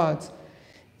thoughts,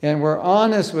 and we're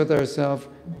honest with ourselves,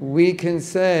 we can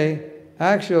say,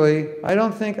 actually, I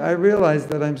don't think I realize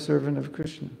that I'm servant of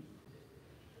Krishna.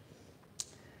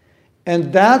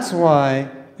 And that's why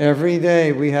every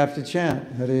day we have to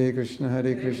chant, Hare Krishna,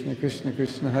 Krishna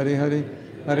Krishna, Hare Hare,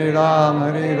 Hare Ram,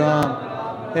 Hare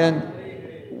Ram. And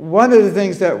one of the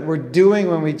things that we're doing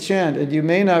when we chant, and you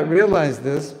may not realize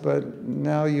this, but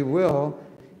now you will,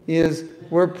 is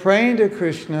we're praying to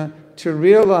Krishna to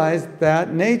realize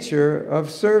that nature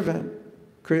of servant.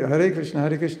 Hare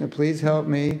Krishna, please help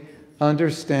me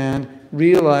understand,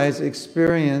 realize,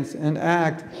 experience, and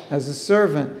act as a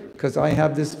servant, because I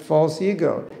have this false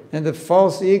ego. And the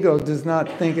false ego does not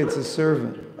think it's a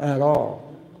servant at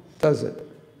all, does it?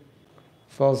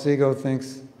 False ego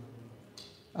thinks,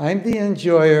 I'm the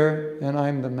enjoyer and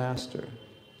I'm the master.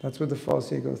 That's what the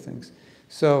false ego thinks.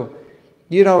 So,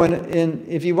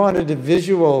 if you wanted a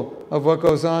visual of what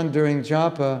goes on during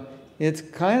japa, it's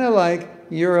kind of like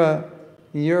you're a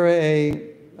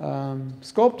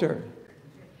sculptor,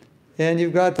 and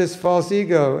you've got this false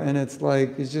ego, and it's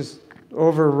like it's just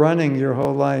overrunning your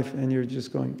whole life, and you're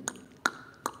just going,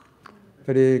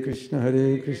 Hare Krishna,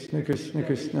 Krishna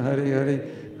Krishna, Hare Hare,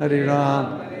 Hare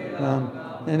Ram,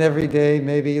 Ram. And every day,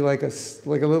 maybe like a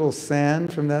little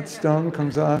sand from that stone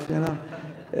comes off, And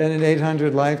in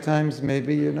 800 lifetimes,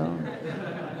 maybe,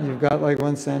 you've got like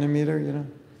 1 centimeter,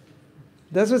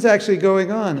 That's what's actually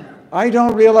going on. I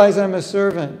don't realize I'm a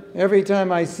servant. Every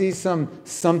time I see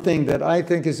something that I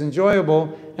think is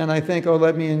enjoyable, and I think, oh,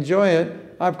 let me enjoy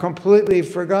it, I've completely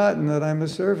forgotten that I'm a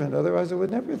servant. Otherwise, I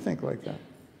would never think like that.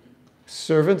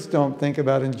 Servants don't think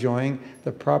about enjoying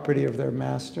the property of their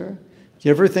master. Do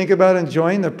you ever think about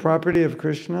enjoying the property of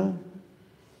Krishna?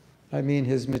 I mean,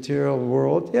 his material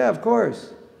world? Yeah, of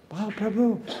course. Wow,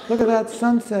 Prabhu, look at that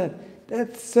sunset.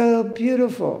 That's so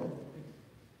beautiful.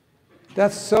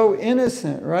 That's so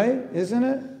innocent, right? Isn't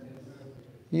it?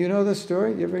 You know the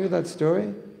story? You ever hear that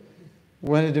story?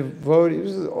 When a devotee, it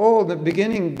was old, the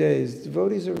beginning days,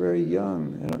 devotees are very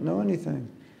young. They don't know anything.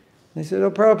 They said, oh,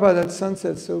 Prabhupada, that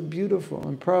sunset's so beautiful.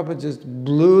 And Prabhupada just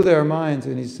blew their minds,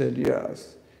 and he said,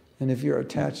 yes. And if you're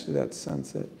attached to that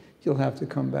sunset, you'll have to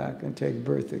come back and take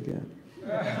birth again.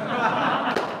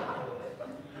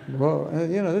 Whoa.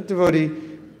 And, the devotee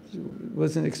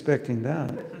wasn't expecting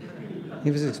that.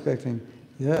 He was expecting,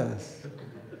 yes,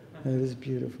 that is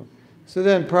beautiful. So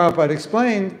then Prabhupada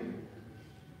explained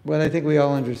what I think we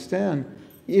all understand.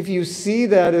 If you see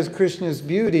that as Krishna's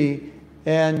beauty,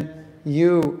 and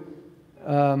you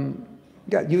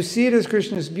see it as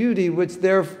Krishna's beauty, which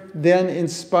then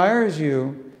inspires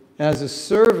you as a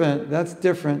servant, that's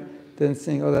different than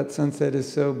saying, oh, that sunset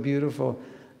is so beautiful.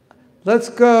 Let's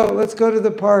go to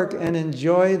the park and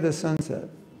enjoy the sunset.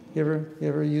 You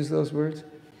ever use those words?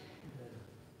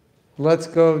 Let's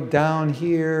go down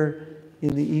here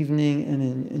in the evening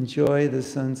and enjoy the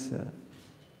sunset.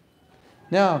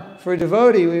 Now, for a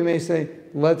devotee, we may say,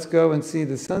 let's go and see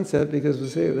the sunset, because we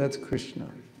say, that's Krishna.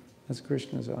 That's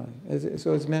Krishna's eye.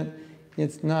 So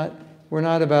we're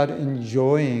not about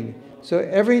enjoying. So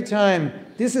every time,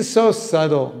 this is so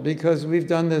subtle, because we've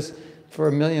done this for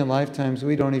 1 million lifetimes,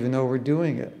 we don't even know we're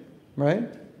doing it, right?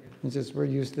 It's just we're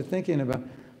used to thinking about,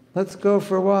 let's go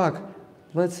for a walk.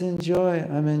 Let's enjoy.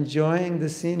 I'm enjoying the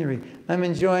scenery. I'm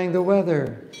enjoying the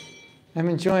weather. I'm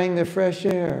enjoying the fresh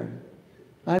air.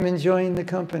 I'm enjoying the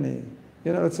company.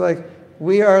 It's like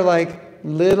we are like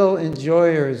little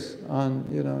enjoyers on,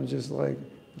 just like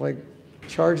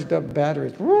charged up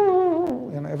batteries.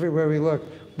 Everywhere we look.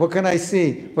 What can I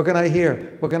see? What can I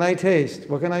hear? What can I taste?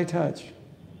 What can I touch?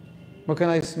 What can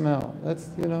I smell?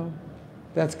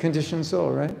 That's conditioned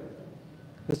soul, right?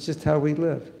 That's just how we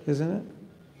live, isn't it?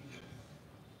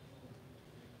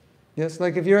 Yes,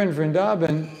 like if you're in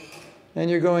Vrindavan and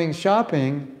you're going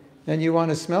shopping and you want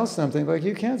to smell something, like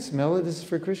you can't smell it, this is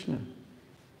for Krishna.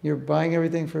 You're buying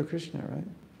everything for Krishna, right?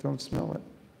 Don't smell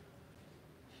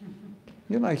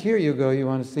it. Like here you go, you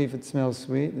want to see if it smells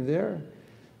sweet. There.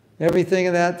 Everything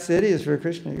in that city is for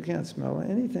Krishna. You can't smell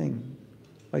anything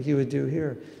like you would do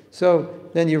here. So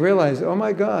then you realize, oh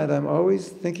my God, I'm always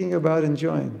thinking about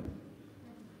enjoying.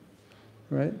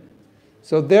 Right?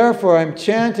 So therefore, I'm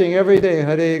chanting every day,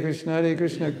 Hare Krishna,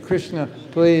 Krishna,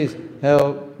 please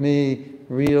help me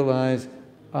realize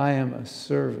I am a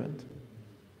servant.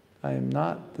 I am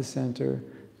not the center.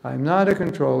 I'm not a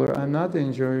controller. I'm not the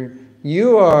enjoyer.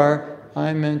 You are.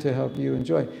 I'm meant to help you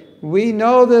enjoy. We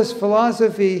know this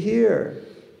philosophy here.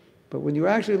 But when you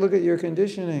actually look at your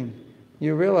conditioning,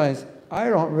 you realize, I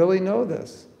don't really know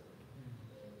this.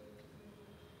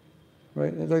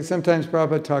 Right? Like sometimes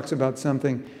Prabhupada talks about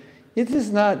something.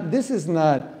 This is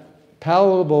not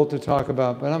palatable to talk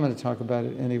about, but I'm going to talk about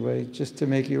it anyway, just to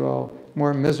make you all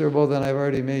more miserable than I've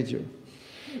already made you.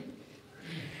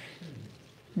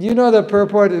 You know the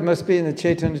purport, it must be in the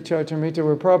Chaitanya Charitamrita,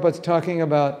 where Prabhupada's talking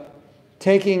about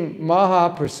taking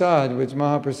Mahaprasad, which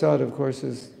Mahaprasad, of course,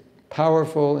 is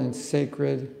powerful and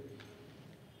sacred,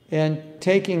 and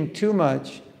taking too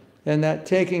much, and that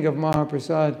taking of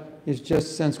Mahaprasad is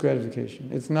just sense gratification.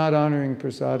 It's not honoring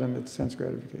prasadam, it's sense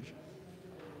gratification.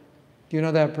 Do you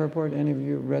know that purport? Any of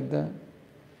you read that?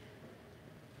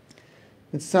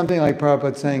 It's something like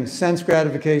Prabhupada saying, sense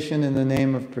gratification in the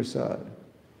name of prasad.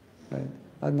 Right?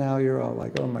 And now you're all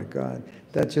like, oh my God,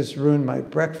 that just ruined my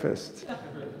breakfast.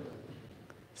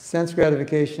 Sense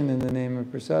gratification in the name of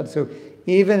prasad. So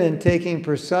even in taking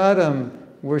prasadam,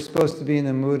 we're supposed to be in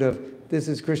the mood of, this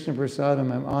is Krishna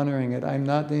prasadam, I'm honoring it. I'm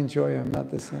not the enjoyer, I'm not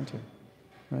the center.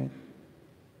 Right?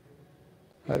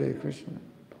 Hare Krishna.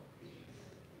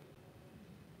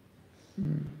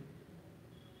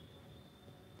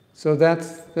 So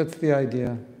that's the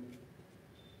idea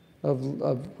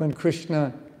of when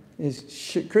Krishna is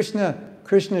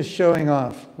showing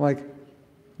off.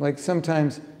 Like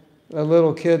sometimes a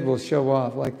little kid will show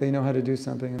off, like they know how to do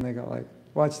something and they go like,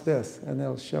 watch this, and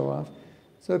they'll show off.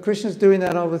 So Krishna's doing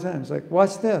that all the time. It's like,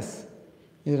 watch this.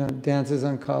 You know, dances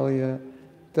on Kaliya,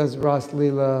 does Ras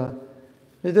Leela.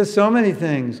 He does so many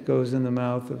things. Goes in the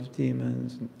mouth of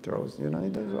demons and throws, you know, he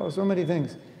does so many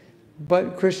things.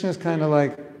 But Krishna's kind of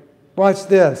like, watch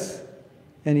this.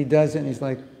 And he does it and he's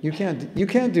like, you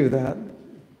can't do that.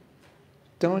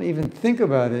 Don't even think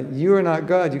about it. You are not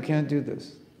God. You can't do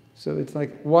this. So it's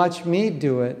like, watch me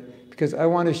do it because I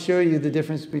want to show you the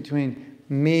difference between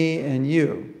me and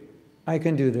you. I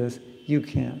can do this. You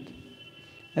can't.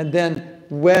 And then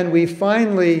when we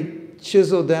finally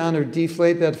chisel down or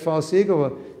deflate that false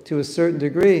ego to a certain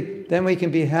degree, then we can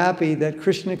be happy that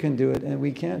Krishna can do it and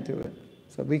we can't do it.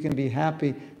 So we can be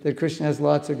happy that Krishna has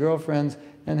lots of girlfriends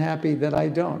and happy that I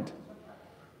don't.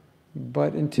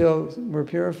 But until we're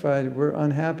purified, we're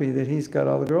unhappy that he's got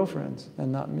all the girlfriends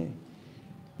and not me.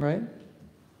 Right?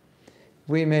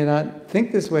 We may not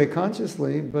think this way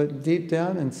consciously, but deep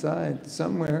down inside,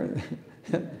 somewhere,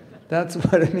 that's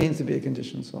what it means to be a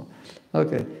conditioned soul.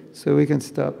 Okay, so we can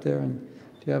stop there. And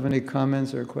do you have any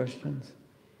comments or questions?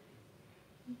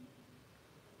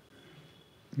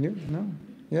 You? No?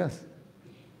 Yes?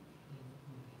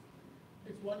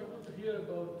 It's wonderful to hear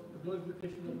about the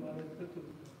glorification of Mother Prithvi.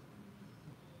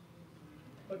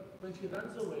 But when she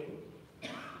runs away,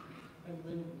 and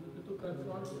when Ritu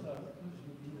confronts her,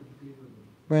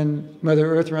 When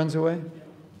Mother Earth runs away?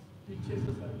 he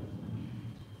chases her.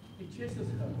 He chases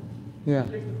her. Yeah.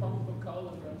 He takes the form of a cow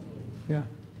and runs away. Yeah.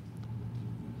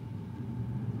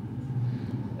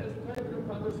 There's quite a bit of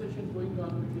conversation going on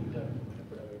between them.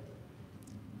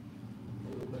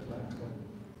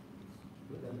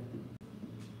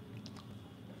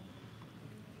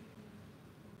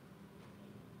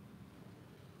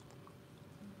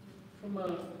 From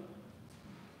a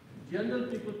general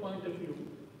people point of view,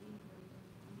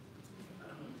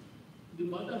 the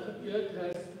Mother Earth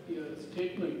has a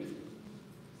statement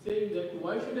saying that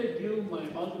why should I give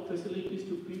all the facilities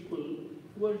to people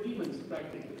who are demons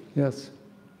practically? Yes.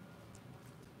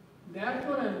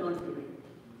 Therefore I am not giving.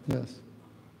 Yes.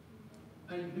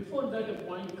 And before that a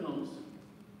point comes,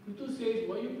 Ritu says,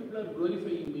 why you people are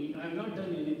glorifying me? I have not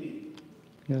done anything.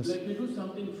 Yes. Let me do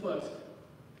something first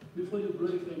before you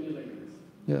glorify me like this.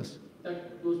 Yes.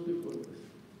 That goes before this.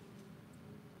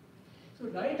 So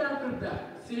right after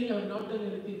that, saying I have not done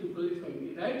anything to glorify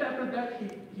me, right after that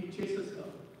he chases her,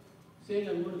 saying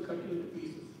I'm going to cut you into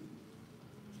pieces.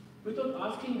 Without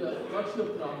asking her, what's your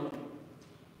problem?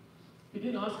 He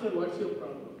didn't ask her, what's your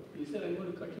problem? He said, I'm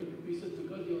going to cut you into pieces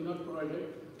because you have not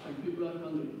provided and people are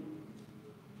hungry.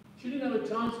 She didn't have a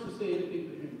chance to say anything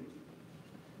to him.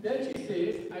 Then she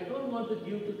says, I don't want to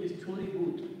give to this Tory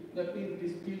booth, that means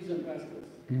these thieves and rascals.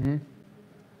 Mm-hmm.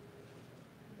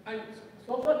 And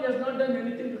so far he has not done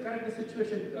anything to correct the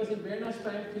situation because in Vena's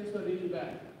time things were really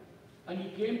bad. And he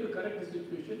came to correct the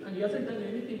situation and he hasn't done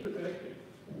anything to correct it.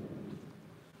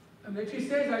 And when she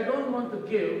says, I don't want to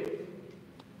give,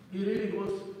 he really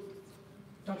goes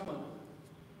tough on her.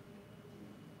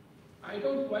 I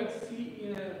don't quite see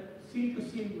in a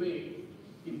scene-to-scene way.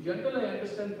 In general, I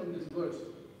understand from this verse,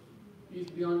 he is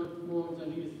beyond the modes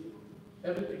and he is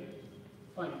everything.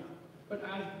 Fine. But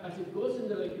as it goes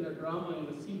in in a drama, in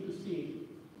a scene-to-scene,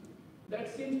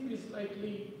 that seems to be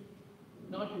slightly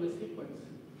not in a sequence,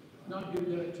 not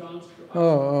giving her a chance to ask.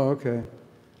 Oh, okay.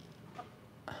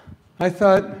 I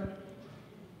thought,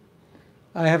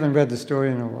 I haven't read the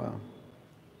story in a while.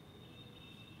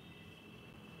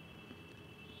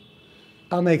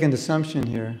 I'll make an assumption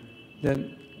here that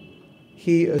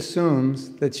he assumes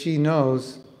that she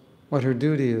knows what her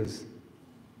duty is.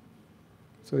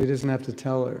 So he doesn't have to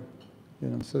tell her. You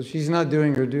know, so she's not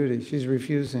doing her duty. She's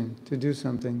refusing to do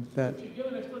something that... She gave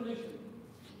an explanation.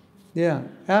 Yeah,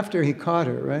 after he caught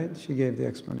her, right? She gave the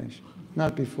explanation,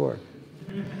 not before.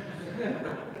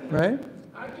 Right?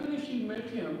 Actually, she met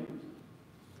him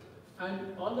and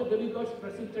all the demigods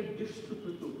presented gifts to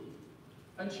Prithu.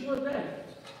 And she was there.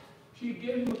 She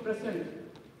gave him a present,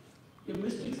 a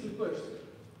mystic slippers.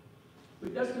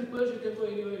 With that slippers, you can go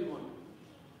anywhere you want.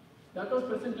 That was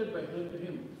presented by her to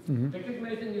him,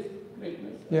 recognizing his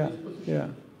greatness and his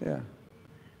position. Yeah.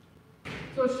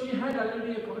 So she had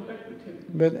already a contact with him.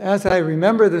 But as I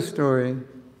remember the story,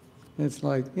 it's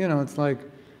like, you know, it's like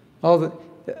all the...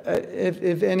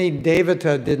 If any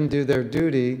Devata didn't do their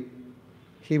duty,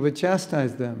 he would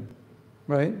chastise them,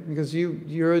 right? Because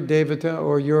you're a Devata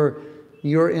or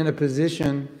you're in a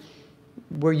position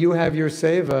where you have your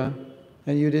seva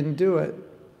and you didn't do it.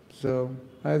 So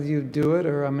either you do it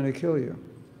or I'm going to kill you.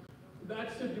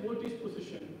 That's a devotee's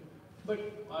position. But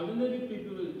ordinary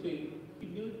people will think,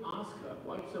 if you ask her,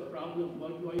 what's the problem, why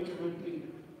are you not doing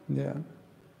it? Yeah.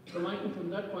 From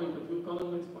that point of view,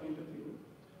 common man's point of view,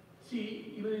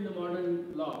 See, even in the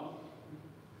modern law,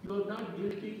 you are not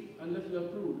guilty unless you are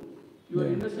proved. You are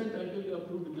Yeah. innocent until you are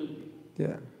proved guilty.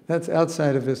 Yeah, that's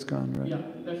outside of ISKCON, right? Yeah,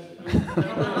 that's.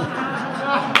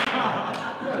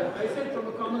 Yeah, I said from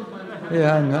a common point.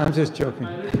 Yeah, I'm just joking.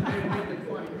 I really made the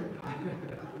point.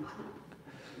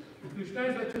 If Krishna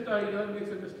is Achyuta, he never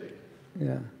makes a mistake.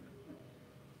 Yeah.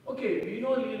 Okay, we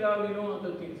know Leela, we know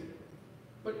other things.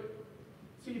 But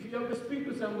see, if you have to speak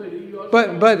to somebody, you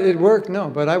also. But it worked. No,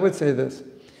 but I would say this.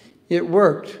 It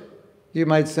worked. You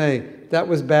might say, that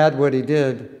was bad what he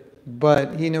did,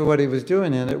 but he knew what he was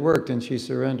doing and it worked and she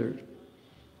surrendered.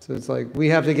 So it's like, we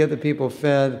have to get the people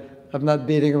fed. I'm not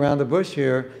beating around the bush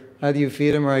here. Either you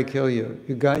feed them or I kill you.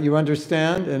 You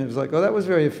understand? And it was like, oh, that was a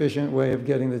very efficient way of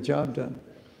getting the job done.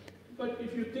 But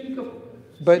if you think of.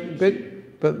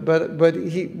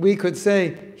 We could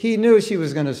say, he knew she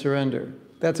was going to surrender.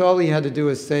 That's all he had to do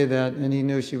is say that, and he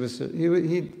knew she was,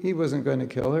 he wasn't going to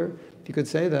kill her. He could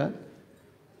say that,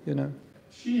 you know.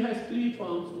 She has three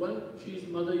forms. One, she is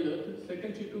Mother Earth.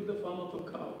 Second, she took the form of a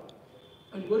cow.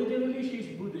 And originally, she is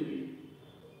Bhudevi.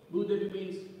 Bhudevi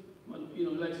means, you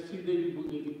know, like Sridevi,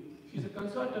 Bhudevi. She's a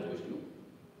consort of Vishnu.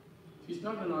 She's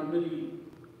not an ordinary.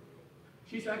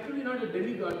 She's actually not a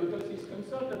demigod because she's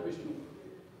consort of Vishnu.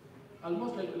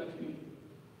 Almost like Lakshmi.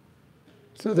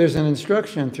 So there's an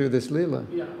instruction through this Leela.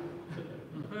 Yeah.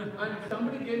 And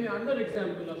somebody gave me another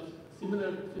example of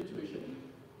similar situation.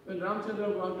 When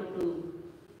Ramchandra wanted to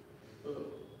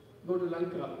go to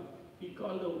Lanka, he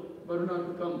called Varuna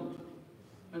to come,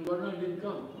 and Varuna didn't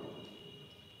come.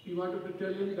 He wanted to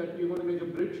tell him that we want to make a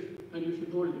bridge and you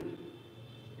should hold it,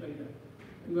 like that.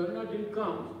 And Varuna didn't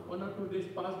come. 1 or 2 days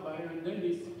passed by, and then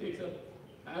he takes a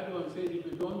arrow and says, if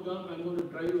you don't come, I'm going to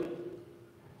drive you out.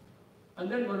 And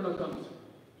then Varuna comes.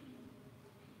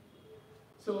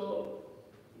 So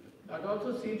that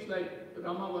also seems like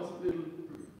Rama was a little,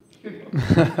 you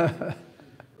know,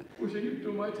 pushing it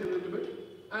too much a little bit.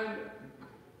 And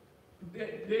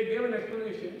they gave an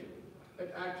explanation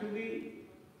that actually,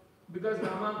 because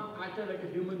Rama acted like a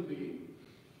human being,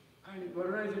 and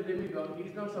Varuna is a demigod,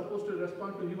 he's not supposed to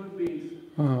respond to human beings,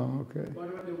 Oh, okay.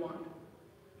 whatever they want.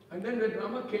 And then when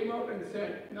Rama came out and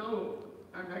said, now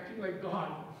I'm acting like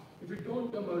God, if you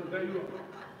don't come, I'll drive you out.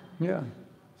 Yeah.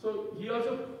 So he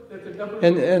also, that's a double.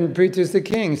 And Prithu's the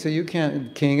king, so you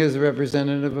can't, king is a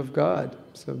representative of God.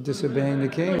 So disobeying the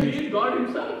No, king. he is God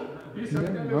himself. He's Yeah,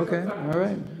 Satya, okay, Satya. all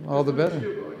right, all the That's better.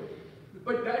 issue about it.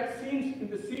 But that seems in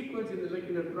the sequence, like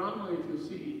in a drama, if you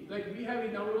see, like we have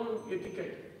in our own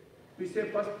etiquette. We say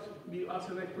first we ask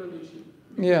an explanation.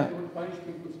 Yeah. We don't punish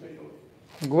people straight away.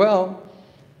 Well,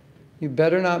 you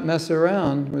better not mess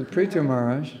around with Prithu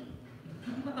Maharaj.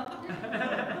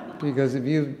 Because if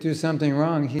you do something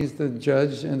wrong, he's the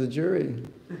judge and the jury.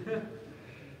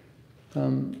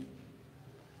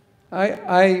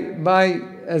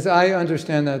 As I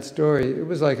understand that story, it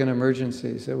was like an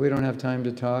emergency, so we don't have time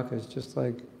to talk. It's just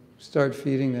like, start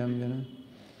feeding them, you know.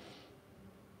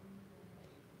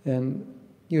 And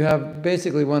you have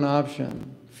basically one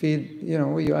option. Feed, you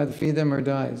know, you either feed them or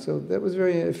die. So that was a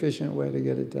very efficient way to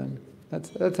get it done.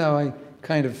 That's how I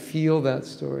kind of feel that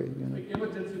story, you know. Like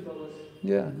emergency powers.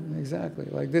 Yeah, exactly.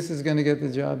 Like, this is going to get the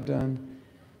job done.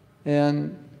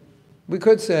 And we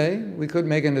could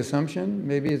make an assumption,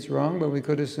 maybe it's wrong, but we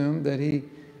could assume that he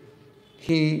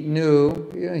knew,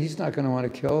 you know, he's not going to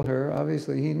want to kill her.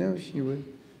 Obviously, he knew she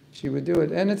would do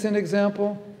it. And it's an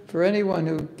example for anyone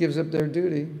who gives up their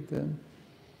duty. Then.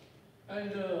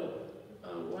 And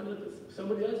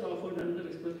somebody else offered another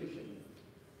explanation,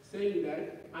 saying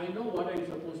that I know what I'm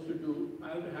supposed to do. I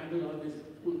have to handle all these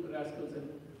rascals and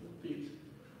thieves.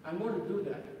 I'm going to do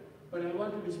that, but I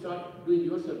want you to start doing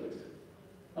your service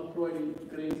of providing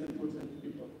grains and foods and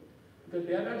people. Because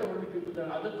they are not the only people, there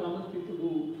are other common people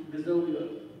who deserve your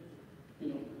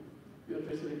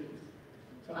facilities.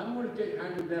 So I'm going to take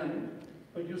hand with them,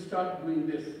 but you start doing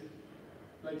this.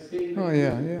 Like saying, Oh,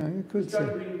 yeah, you could say.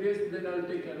 start doing this, then I'll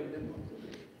take care of them also.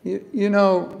 You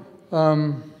know,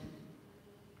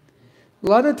 a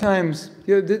lot of times,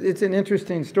 it's an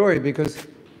interesting story because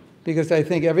I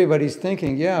think everybody's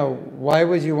thinking, yeah, why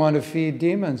would you want to feed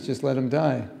demons? Just let them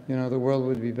die. You know, the world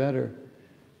would be better.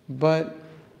 But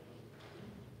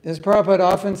as Prabhupada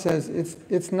often says,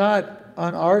 it's not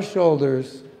on our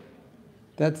shoulders.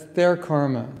 That's their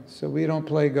karma. So we don't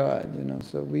play God, you know.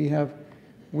 So we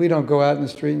don't go out in the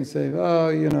street and say, oh,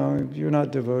 you know, you're not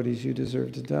devotees, you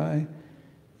deserve to die,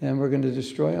 and we're going to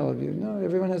destroy all of you. No,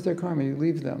 everyone has their karma. You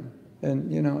leave them.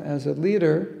 And, you know, as a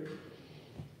leader,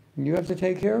 you have to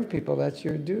take care of people. That's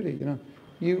your duty, you know.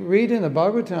 You read in the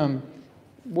Bhagavatam,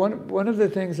 one of the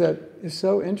things that is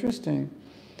so interesting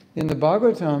in the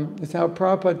Bhagavatam, it's how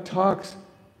Prabhupada talks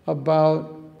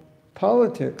about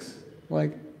politics.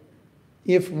 Like,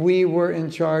 if we were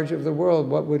in charge of the world,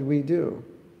 what would we do?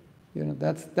 You know,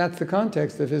 that's the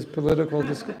context of his political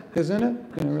discourse, isn't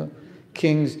it? You know,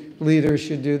 kings, leaders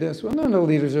should do this. Well, no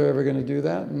leaders are ever going to do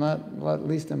that, not at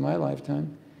least in my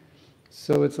lifetime.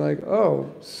 So it's like,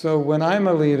 oh, so when I'm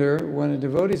a leader, when a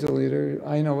devotee's a leader,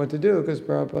 I know what to do because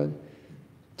Prabhupada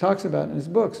talks about it in his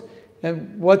books.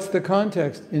 And what's the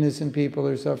context? Innocent people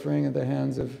are suffering at the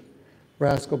hands of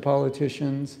rascal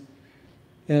politicians.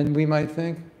 And we might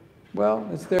think, well,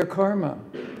 it's their karma.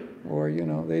 Or, you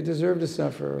know, they deserve to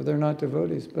suffer, or they're not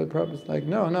devotees. But Prabhupada's like,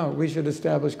 no, we should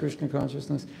establish Krishna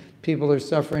consciousness. People are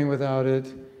suffering without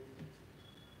it.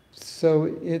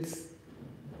 So it's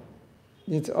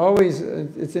always,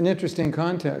 it's an interesting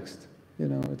context. You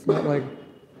know, it's not like,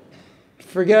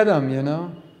 forget them, you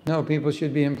know. No, people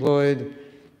should be employed,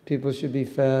 people should be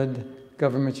fed,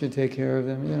 government should take care of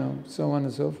them, you know, so on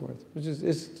and so forth. Which is,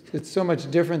 it's so much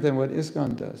different than what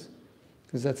ISKCON does,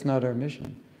 because that's not our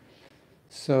mission.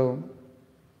 So,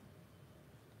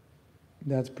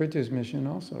 that's Prithu's mission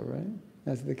also, right?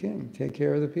 As the king, take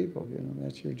care of the people, you know,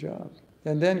 that's your job.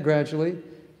 And then gradually,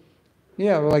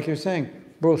 yeah, well, like you're saying,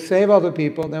 we'll save all the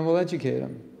people, then we'll educate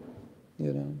them,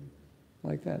 you know,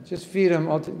 like that. Just feed them,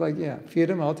 feed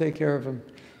them, I'll take care of them.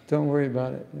 Don't worry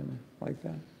about it, you know, like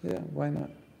that. Yeah, why not?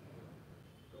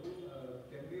 So,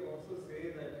 can we also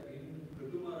say that in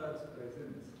Prithu Maharaj's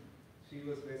presence, she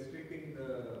was restricting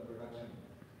the production?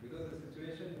 Because the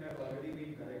situation had already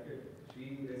been corrected.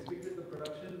 She restricted the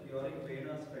production during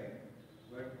Vena's time.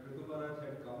 But Prithu Maharaj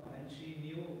had come and she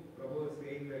knew, Prabhu was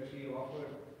saying that she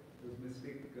offered those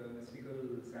mystical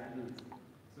sandals.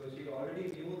 So she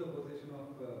already knew the position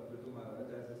of Prithu Maharaj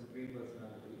as a Supreme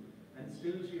Personality. And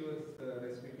still she was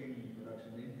restricting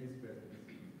production in his presence.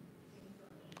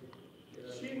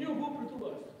 She knew who Prithu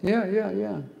was.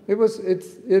 Yeah.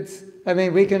 It's, I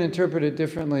mean, we can interpret it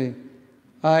differently.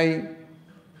 I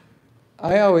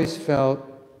always felt,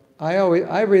 I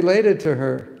related to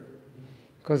her.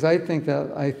 Because I think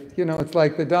that, you know, it's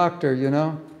like the doctor, you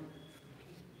know.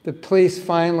 The police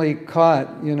finally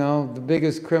caught, you know, the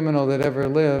biggest criminal that ever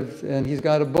lived, and he's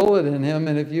got a bullet in him,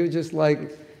 and if you just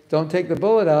don't take the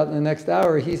bullet out in the next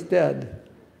hour, he's dead.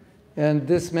 And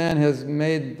this man has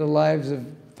made the lives of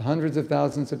hundreds of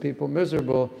thousands of people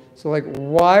miserable. So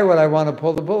why would I want to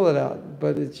pull the bullet out?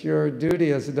 But it's your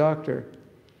duty as a doctor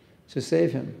to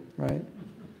save him, right?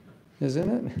 Isn't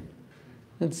it?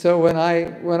 And so when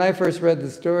I first read the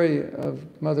story of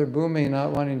Mother Bhumi not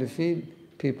wanting to feed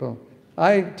people,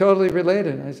 I totally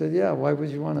related. I said, yeah, why would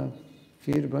you want to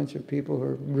feed a bunch of people who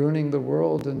are ruining the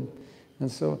world and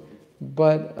so,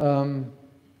 but... there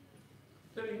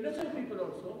are innocent people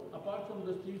also, apart from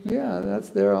the thieves. Yeah, that's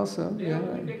there also. They yeah,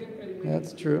 have to be taken care of.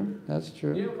 that's true.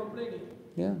 They are complaining.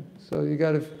 Yeah, so you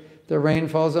got to, the rain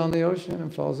falls on the ocean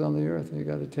and falls on the earth. You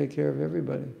got to take care of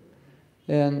everybody.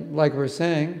 And like we're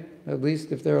saying, at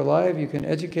least if they're alive, you can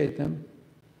educate them.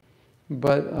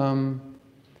 But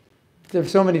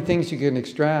there's so many things you can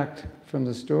extract from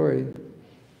the story.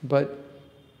 But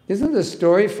isn't the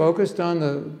story focused on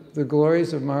the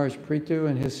glories of Maharaj Prithu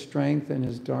and his strength and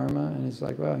his dharma? And it's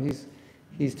like, wow,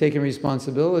 he's taking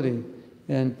responsibility.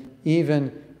 And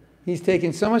even, he's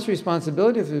taking so much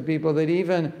responsibility for the people that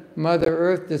even Mother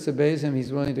Earth disobeys him.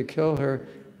 He's willing to kill her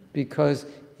because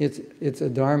it's a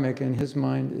dharmic. In his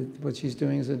mind, what she's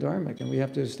doing is a dharmic. And we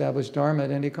have to establish dharma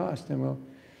at any cost. And we'll,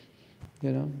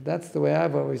 you know, that's the way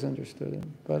I've always understood it.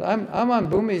 But I'm on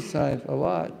Bhumi's side a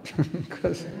lot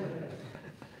because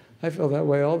I feel that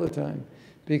way all the time.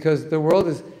 Because the world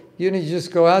is, you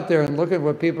just go out there and look at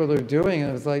what people are doing,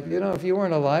 and it's like, you know, if you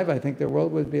weren't alive, I think the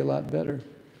world would be a lot better.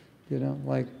 You know,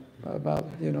 like about,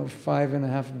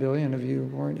 5.5 billion of you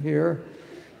weren't here,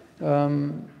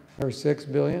 or 6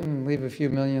 billion, and leave a few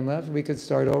million left. We could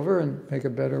start over and make a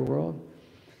better world.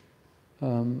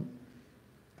 So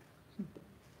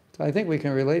I think we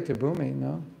can relate to Bhumi,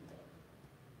 no?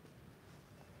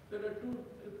 There are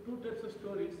two types of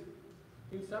stories.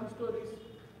 In some stories,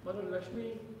 Mother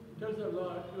Lakshmi tells the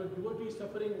Lord, your devotee is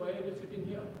suffering, why are you sitting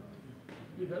here?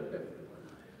 You help them.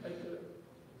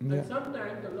 And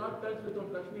sometimes the Lord tells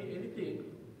without Lakshmi anything,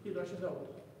 he rushes out.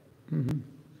 Mm-hmm.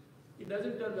 He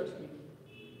doesn't tell Lakshmi.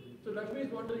 So Lakshmi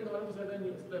is wondering all of a sudden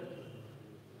he's left.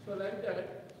 So like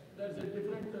that, there's a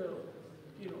different,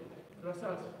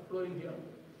 rasas flowing here.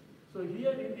 So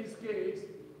here in this case,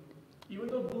 even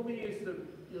though Bhumi is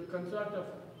the consort of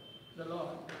the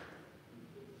Lord,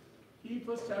 he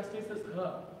first chastises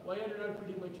her. Why are you not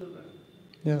feeding my children?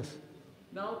 Yes.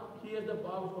 Now he has the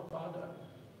vow of a father.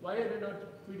 Why are you not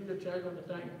feeding the child on the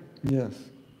time? Yes.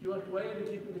 why are you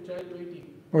keeping the child waiting?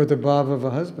 Or the bhava of a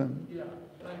husband. Yeah,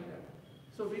 like that.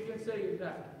 So we can say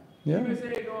that. Yeah. You may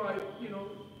say,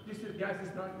 no, this is gas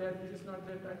is not there, this is not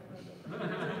there, that is not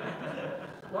there.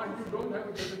 What you don't have,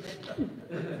 it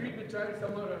doesn't matter. Feed the child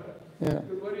somewhere or other. Yeah.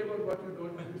 You worry about what you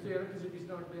don't have. You say electricity is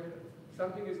not there,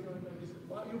 something is not there.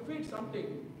 You feed something.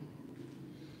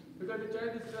 Because the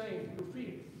child is crying, you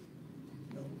feed.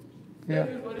 Yeah.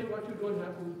 Then you worry what you don't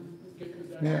have to get to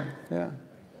that. Yeah, yeah,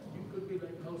 It could be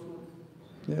like household.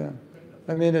 yeah.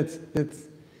 I mean, it's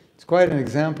quite an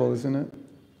example, isn't it?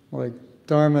 Like,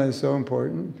 Dharma is so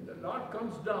important. The Lord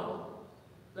comes down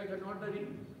like an ordinary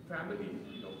family,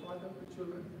 father with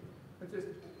children, and says,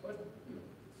 first,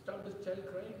 stop this child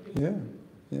crying.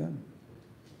 Yeah, yeah.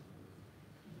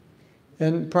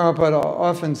 And Prabhupada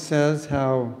often says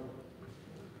how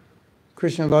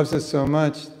Krishna loves us so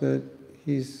much that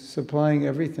he's supplying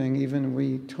everything, even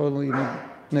we totally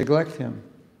neglect him.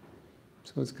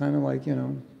 So it's kind of like,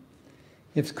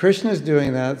 if Krishna's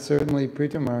doing that, certainly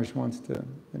Prita Maharaj wants to,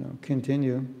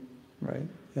 continue, right?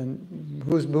 And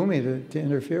who's Bhumi to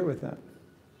interfere with that?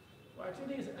 Well,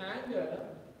 actually, his anger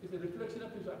is a reflection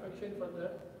of his affection for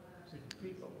the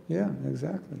people. Yeah,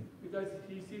 exactly. Because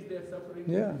he sees their suffering,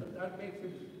 Yeah. so that makes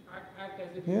him act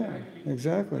as if he's Yeah, angry.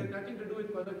 exactly. It has nothing to do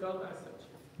with Mother Cow as such.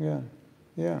 Yeah,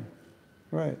 yeah,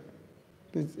 right.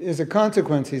 As a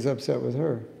consequence, he's upset with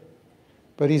her.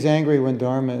 But he's angry when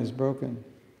Dharma is broken,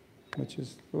 which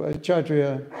is,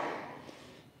 Kshatriya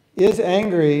is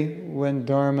angry when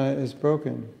Dharma is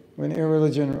broken. When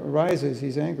irreligion arises,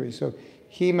 he's angry. So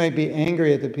he might be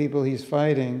angry at the people he's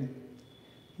fighting.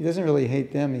 He doesn't really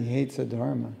hate them, he hates a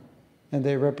Dharma. And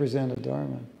they represent a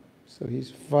Dharma. So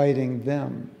he's fighting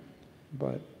them.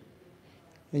 But,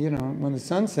 when the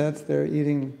sun sets, they're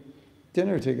eating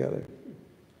dinner together.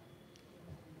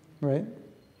 Right?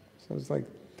 So it's like,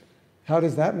 how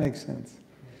does that make sense?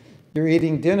 You're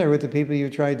eating dinner with the people you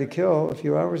tried to kill a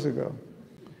few hours ago.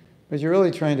 But you're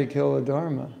really trying to kill a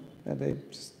Dharma. And they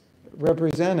just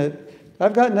represent it.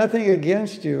 I've got nothing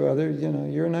against you,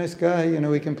 you're a nice guy,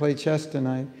 we can play chess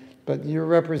tonight. But you're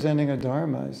representing a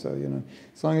Dharma. So,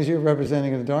 as long as you're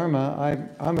representing a Dharma,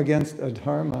 I'm against a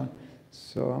Dharma.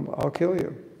 So I'll kill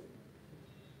you.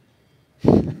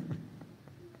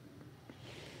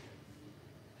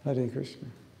 Hare Krishna.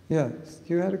 Yes,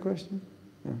 you had a question?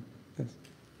 Yeah. Yes.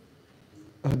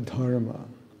 Adharma.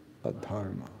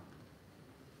 Adharma.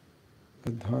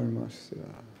 Adharmasya.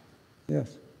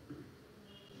 Yes.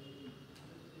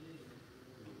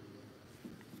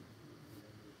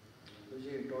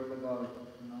 You told about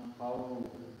how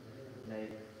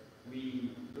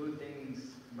we do things,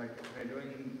 but we're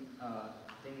doing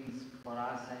things for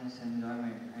our sense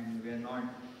enjoyment, and we're not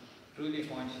truly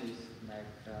conscious.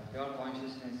 That pure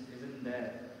consciousness isn't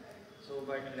there. So,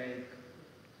 but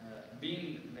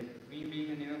being a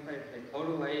neophyte, how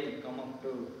do I come up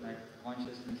to that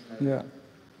consciousness? Yeah.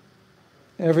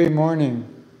 Every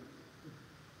morning,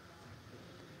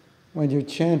 when you're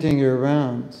chanting your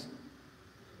rounds,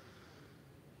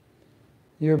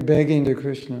 you're begging to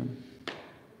Krishna,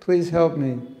 please help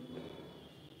me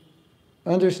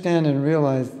understand and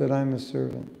realize that I'm a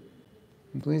servant.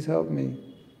 And please help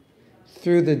me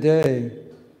through the day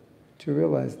to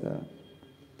realize that.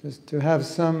 Just to have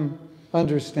some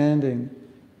understanding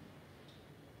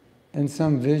and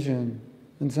some vision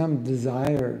and some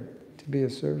desire to be a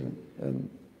servant. And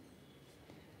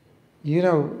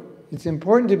it's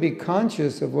important to be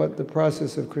conscious of what the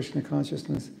process of Krishna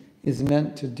consciousness is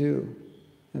meant to do.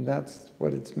 And that's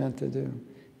what it's meant to do.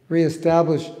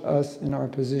 Reestablish us in our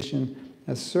position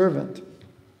as servant.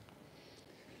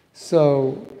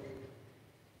 So,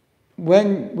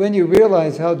 when you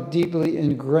realize how deeply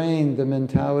ingrained the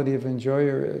mentality of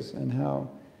enjoyer is, and how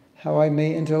I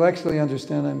may intellectually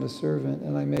understand I'm a servant,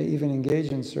 and I may even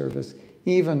engage in service,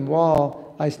 even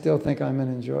while I still think I'm an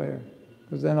enjoyer.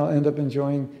 Because then I'll end up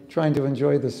trying to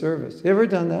enjoy the service. You ever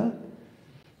done that?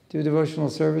 Do devotional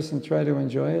service and try to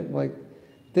enjoy it? Like,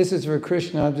 this is for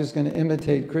Krishna, I'm just going to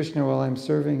imitate Krishna while I'm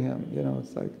serving him.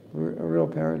 It's like a real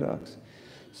paradox.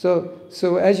 So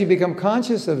as you become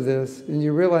conscious of this, and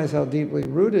you realize how deeply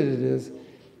rooted it is,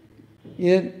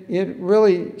 it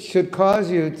really should cause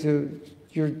your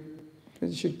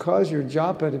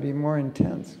japa to be more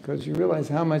intense, because you realize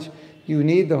how much you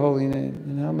need the holy name,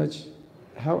 and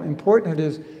how important it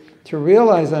is to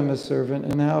realize I'm a servant,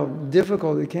 and how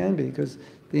difficult it can be, because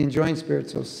the enjoying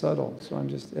spirit's so subtle. So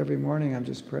every morning I'm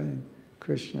just praying,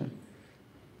 Krishna,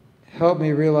 help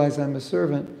me realize I'm a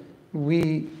servant.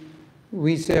 We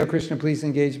say, oh Krishna, please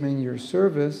engage me in your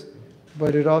service,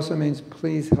 but it also means,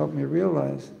 please help me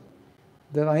realize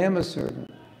that I am a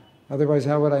servant. Otherwise,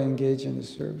 how would I engage in the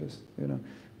service?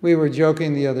 We were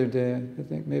joking the other day, I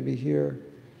think maybe here,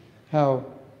 how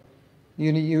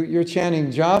you're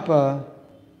chanting japa,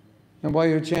 and while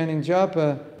you're chanting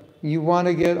japa, you want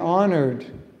to get honored.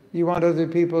 You want other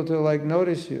people to like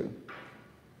notice you.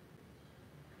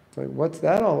 It's like, what's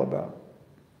that all about?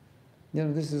 You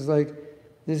know, this is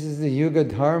the Yuga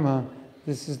Dharma.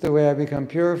 This is the way I become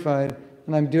purified,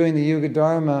 and I'm doing the Yuga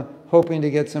Dharma hoping to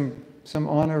get some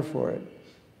honor for it.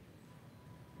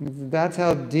 That's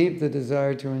how deep the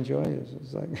desire to enjoy is.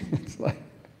 It's like,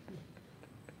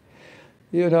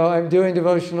 you know, I'm doing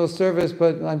devotional service,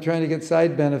 but I'm trying to get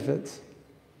side benefits.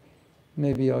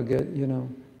 Maybe I'll get, you know,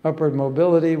 upward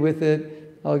mobility with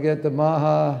it. I'll get the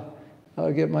maha.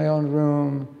 I'll get my own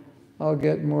room. I'll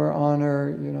get more honor,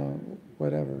 you know,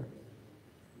 whatever.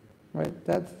 Right?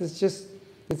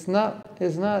 It's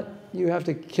not you have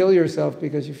to kill yourself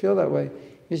because you feel that way.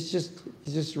 It's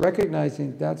just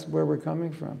recognizing that's where we're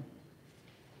coming from.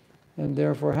 And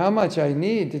therefore, how much I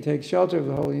need to take shelter of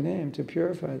the holy name to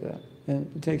purify that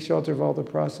and take shelter of all the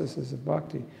processes of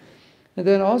bhakti. And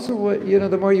then also,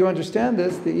 the more you understand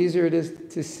this, the easier it is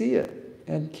to see it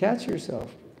and catch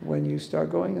yourself when you start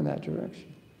going in that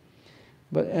direction.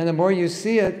 And the more you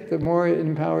see it, the more it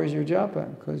empowers your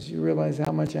japa, because you realize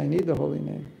how much I need the holy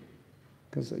name.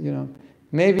 Because, you know,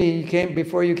 maybe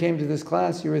before you came to this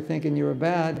class, you were thinking you were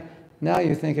bad. Now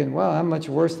you're thinking, wow, I'm much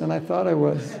worse than I thought I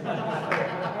was.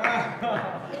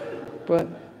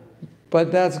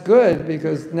 But that's good,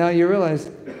 because now you realize,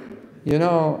 you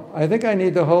know, I think I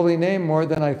need the holy name more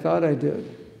than I thought I did.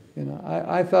 You know,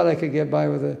 I thought I could get by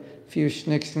with a few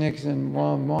snicks and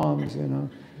moms, you know.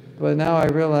 But now I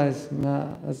realize,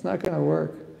 nah, that's not going to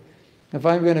work. If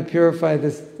I'm going to purify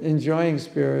this enjoying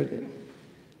spirit,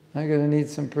 I'm going to need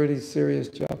some pretty serious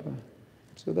japa.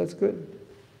 So that's good.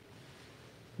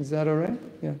 Is that all right?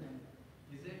 Yeah.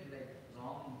 Is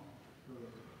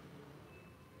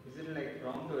it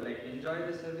wrong to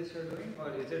enjoy the service you're doing,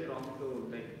 or is it wrong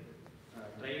to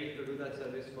try to do that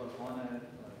service for honor?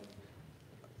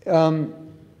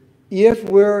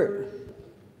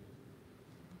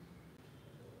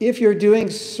 If you're doing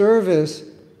service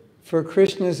for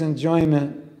Krishna's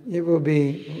enjoyment, it will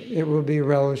be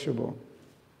relishable.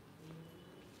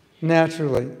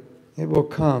 Naturally, it will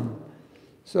come.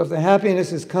 So if the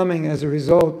happiness is coming as a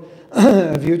result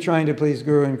of you trying to please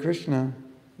Guru and Krishna,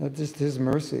 that's just His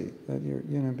mercy,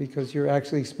 that because you're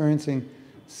actually experiencing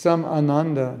some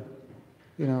ananda,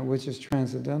 which is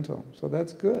transcendental. So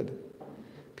that's good,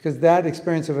 because that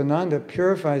experience of ananda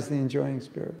purifies the enjoying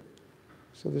spirit.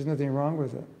 So there's nothing wrong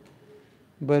with it.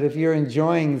 But if you're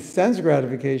enjoying sense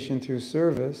gratification through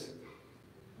service,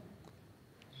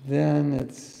 then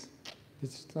it's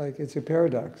a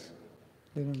paradox,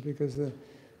 because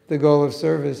the goal of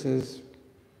service is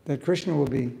that Krishna will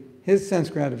be, his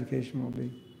sense gratification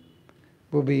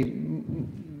will be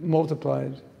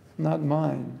multiplied, not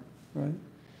mine, right?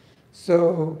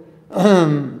 So,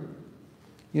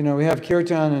 we have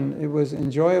kirtan and it was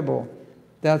enjoyable.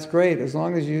 That's great, as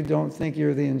long as you don't think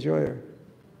you're the enjoyer.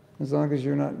 As long as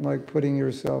you're not putting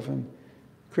yourself in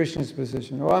Krishna's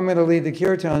position. Oh, I'm going to lead the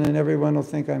kirtan and everyone will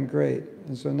think I'm great.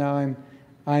 And so now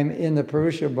I'm in the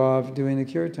Purusha Bhav doing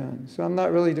the kirtan. So I'm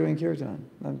not really doing kirtan.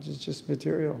 I'm just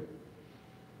material.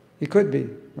 It could be,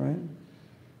 right?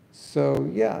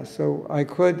 So so I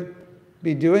could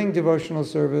be doing devotional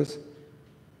service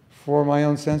for my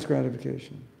own sense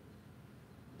gratification.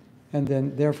 And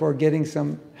then therefore getting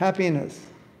some happiness.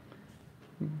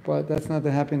 But that's not the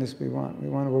happiness we want. We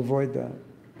want to avoid that.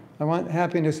 I want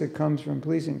happiness that comes from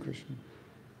pleasing Krishna.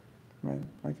 Right?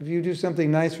 Like if you do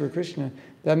something nice for Krishna,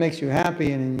 that makes you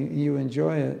happy and you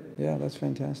enjoy it. Yeah, that's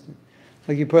fantastic.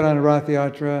 Like you put on a Rath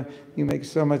Yatra, you make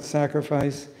so much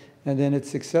sacrifice, and then it's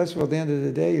successful. At the end of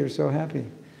the day, you're so happy.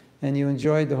 And you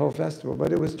enjoyed the whole festival.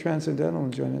 But it was transcendental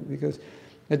enjoyment, because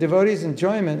a devotee's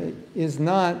enjoyment is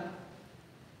not...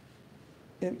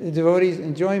 A devotee's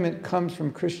enjoyment comes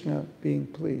from Krishna being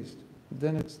pleased.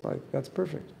 Then it's that's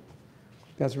perfect.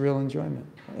 That's real enjoyment.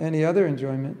 Any other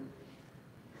enjoyment,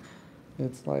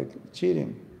 it's like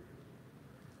cheating.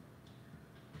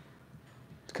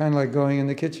 It's kind of like going in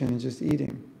the kitchen and just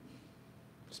eating.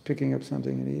 Just picking up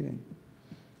something and eating.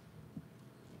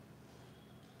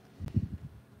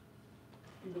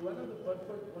 In the one of the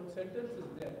purport, one sentence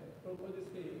is there. Prabhupada is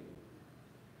saying,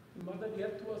 Mother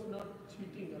Earth was not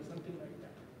cheating or something like that.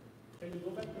 Can you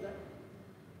go back to that?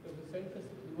 There's a sentence,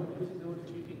 the word uses the word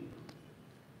cheating.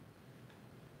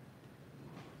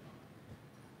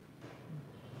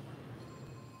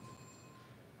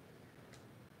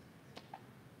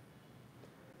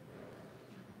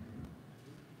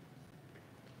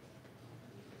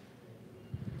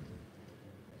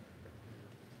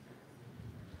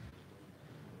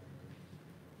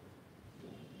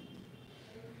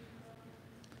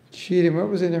 Cheating, what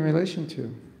was it in relation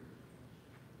to?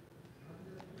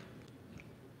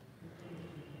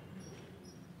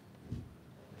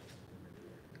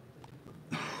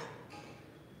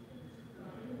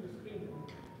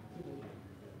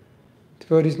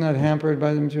 Devotees not hampered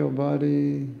by the material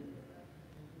body.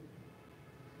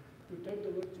 You type the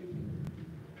word cheating.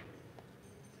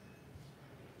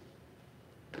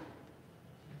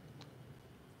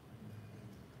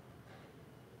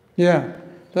 Yeah,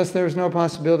 thus there was no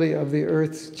possibility of the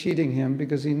earth's cheating him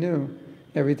because he knew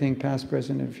everything past,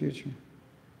 present, and future.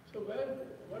 So what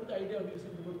is the idea of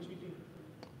using the word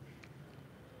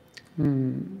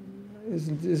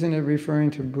cheating? Isn't it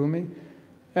referring to Bhumi?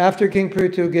 After King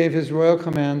Prithu gave his royal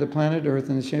command, the planet Earth,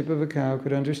 in the shape of a cow,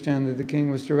 could understand that the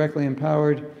king was a directly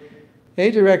empowered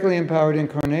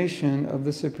incarnation of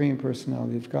the Supreme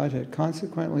Personality of Godhead.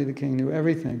 Consequently, the king knew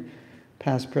everything,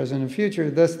 past, present, and future.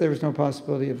 Thus, there was no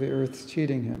possibility of the earth's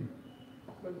cheating him.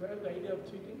 But where is the idea of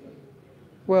cheating?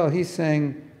 Well, he's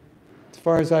saying, as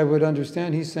far as I would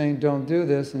understand, he's saying, don't do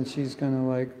this, and she's going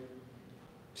to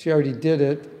she already did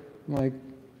it,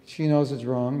 she knows it's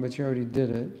wrong, but she already did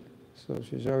it. So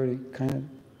she's already kind of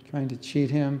trying to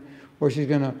cheat him, or she's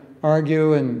going to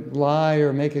argue and lie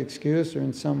or make an excuse or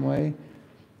in some way,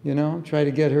 try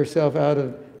to get herself out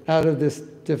of this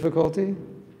difficulty.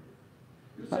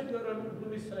 You said you are on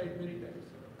Bhumi's side many times.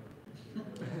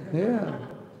 Yeah,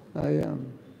 I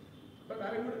am. But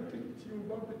I wouldn't think she would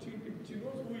want to cheat him. She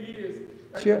knows who he is.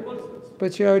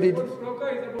 But she already. Whole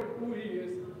sloka is about who he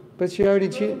is. But she already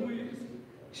cheated. Who he is.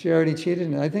 She already cheated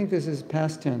him. I think this is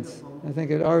past tense. I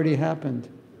think it already happened.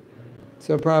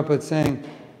 So Prabhupada's saying,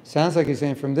 sounds like he's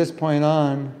saying from this point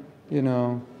on, you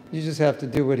just have to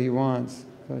do what he wants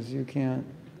because you can't,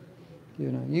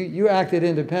 you acted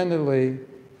independently,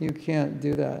 you can't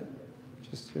do that.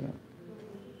 Just,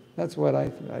 that's what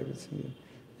I would see.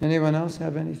 Anyone else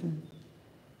have anything?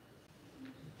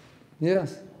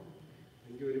 Yes.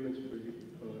 Thank you very much, Prabhuji,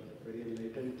 for a very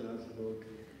enlightened class about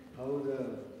how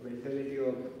the mentality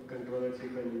of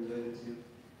controllership and influencership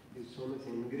is so much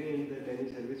ingrained that any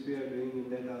service we are doing in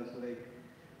that also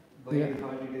by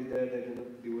heart it is there that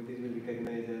devotees will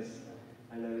recognize us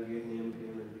and I will get name,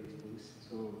 fame and these things.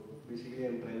 So basically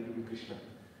I'm trying to be Krishna,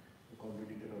 a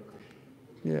competitor of Krishna.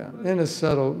 Yeah, in a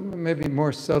subtle, maybe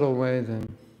more subtle way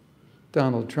than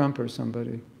Donald Trump or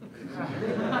somebody.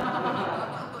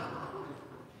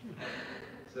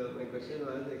 So my question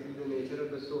was actually the nature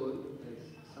of the soul,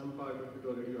 as some part of it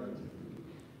already answered.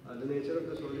 The nature of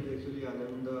the soul is actually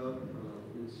ananda,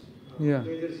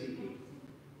 pleasure seeking,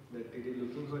 that it is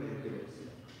looking for happiness.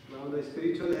 Now the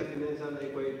spiritual happiness are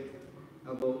quite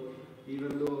above,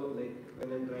 even though when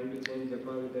I'm trying to change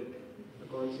japa with that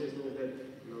consciousness that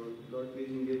Lord, please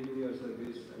engage me in your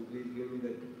service and please give me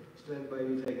that strength by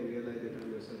which I can realize that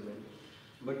I'm your servant.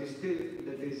 But still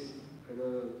that is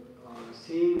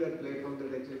seeing that platform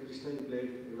that actually Krishna is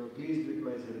pleased with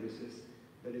my services,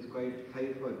 that is quite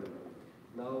high for me.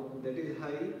 Now that is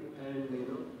high, and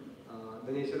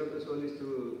the nature of the soul is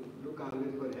to look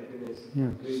always for happiness.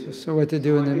 Yeah. So what to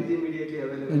do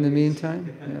in the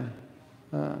meantime?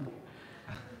 Yeah.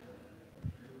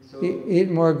 Eat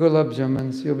more gulab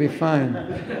jamans, you'll be fine.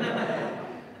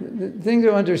 The thing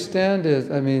to understand is,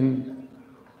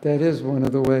 that is one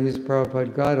of the ways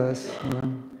Prabhupada got us,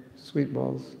 sweet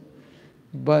balls.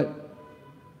 But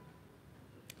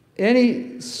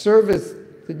any service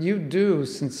that you do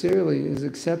sincerely is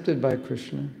accepted by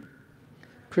Krishna.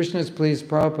 Krishna is pleased,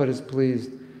 Prabhupada is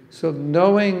pleased. So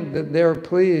knowing that they're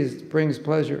pleased brings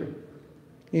pleasure,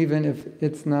 even if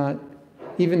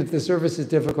the service is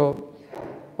difficult,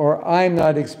 or I'm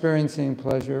not experiencing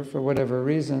pleasure for whatever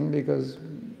reason, because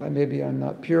maybe I'm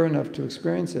not pure enough to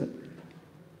experience it.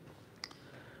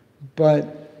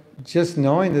 But just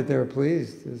knowing that they're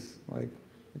pleased is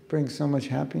it brings so much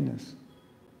happiness.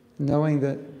 Knowing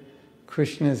that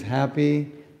Krishna is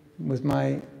happy with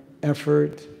my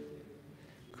effort,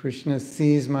 Krishna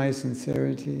sees my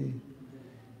sincerity.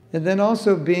 And then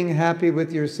also being happy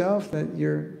with yourself that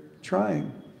you're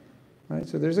trying, right?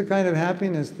 So there's a kind of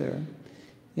happiness there.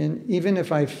 And even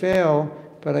if I fail,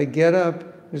 but I get up,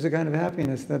 there's a kind of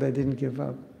happiness that I didn't give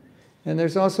up. And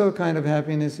there's also a kind of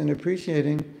happiness in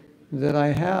appreciating that I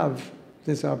have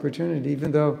this opportunity,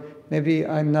 even though maybe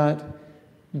I'm not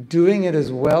doing it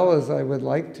as well as I would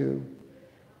like to.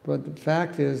 But the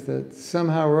fact is that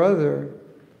somehow or other,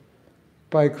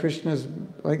 by Krishna's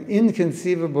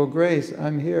inconceivable grace,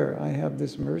 I'm here. I have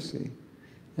this mercy.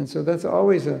 And so that's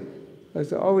always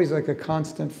like a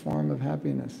constant form of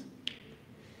happiness.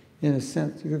 In a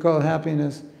sense, you could call it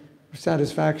happiness,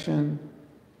 satisfaction,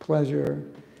 pleasure.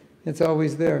 It's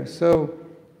always there. So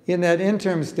in that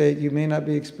interim state, you may not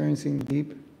be experiencing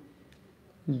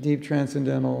deep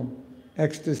transcendental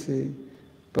ecstasy,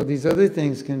 but these other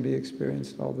things can be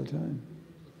experienced all the time,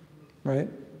 right?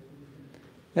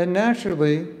 And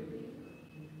naturally,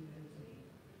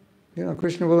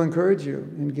 Krishna will encourage you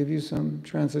and give you some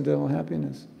transcendental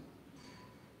happiness.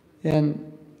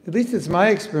 And at least it's my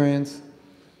experience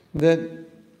that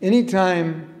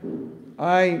anytime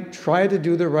I try to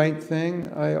do the right thing,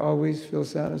 I always feel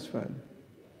satisfied.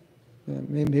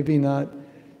 Maybe not,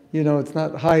 it's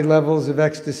not high levels of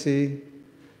ecstasy,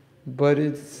 but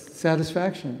it's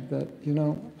satisfaction that,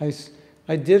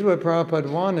 I did what Prabhupada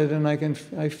wanted and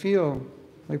I feel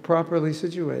like properly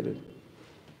situated.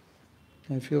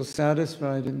 I feel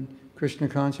satisfied in Krishna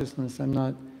consciousness. I'm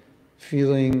not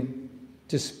feeling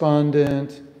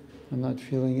despondent. I'm not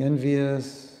feeling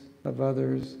envious of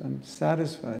others. I'm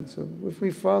satisfied. So if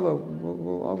we follow,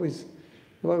 we'll always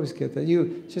get that.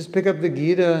 You just pick up the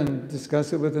Gita and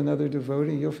discuss it with another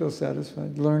devotee, you'll feel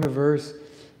satisfied. Learn a verse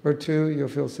or two, you'll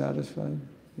feel satisfied.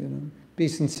 Be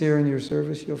sincere in your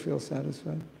service, you'll feel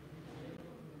satisfied.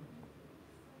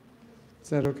 Is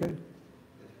that okay?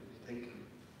 Thank you.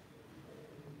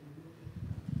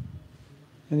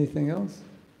 Anything else?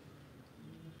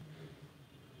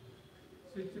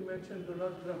 Since you mentioned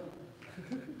Donald Trump,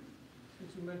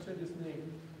 since you mentioned his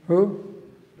name. Who?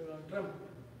 Donald Trump.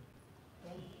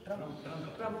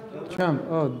 Trump.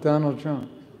 Oh, Donald Trump.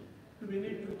 Do we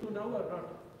need Prithu now or not?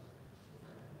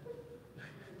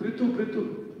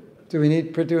 Prithu. Do we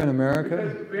need Prithu in America?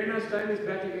 Because Vena's time is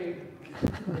back again.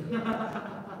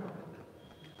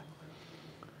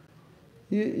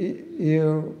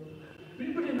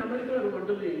 People in America are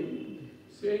wondering,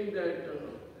 saying that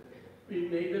we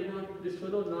neither want this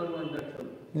fellow nor want that fellow.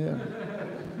 Yeah.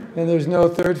 And there's no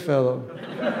third fellow.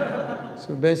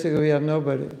 So basically we have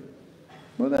nobody.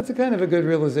 Well, that's a kind of a good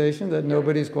realization that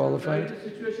nobody's qualified. Right, the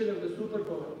situation of the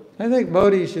superpower. I think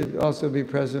Modi should also be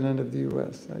president of the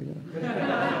U.S.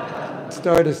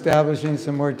 Start establishing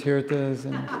some more tirthas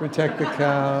and protect the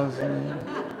cows.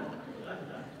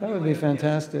 That would be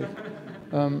fantastic.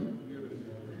 How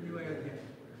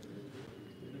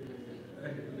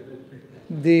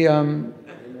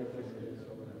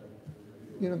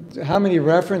many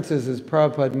references has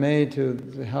Prabhupada made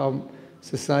to how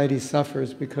society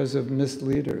suffers because of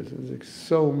misleaders? There's like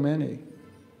so many.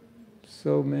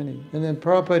 And then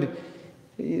Prabhupada,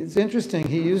 it's interesting,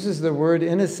 he uses the word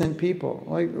innocent people.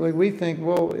 Like we think,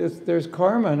 well, if there's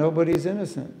karma, nobody's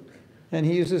innocent. And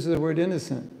he uses the word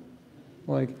innocent.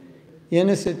 Like,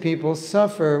 innocent people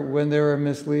suffer when there are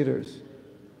misleaders.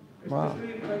 Wow.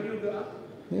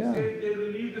 Yeah. They will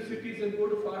leave the cities and go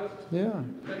to forest. Yeah.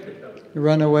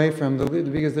 Run away from the leader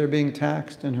because they're being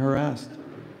taxed and harassed.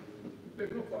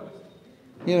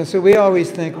 So we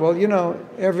always think, well,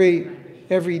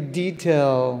 every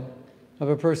detail of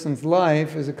a person's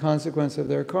life is a consequence of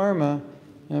their karma,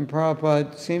 and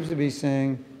Prabhupada seems to be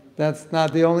saying that's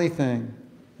not the only thing.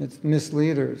 It's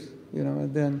misleaders,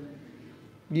 and then,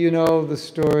 the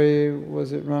story,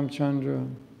 was it Ramchandra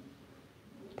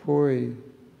Puri?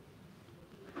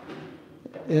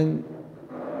 In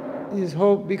his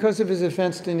because of his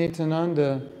offense to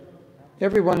Nityananda,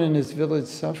 everyone in his village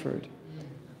suffered.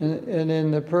 And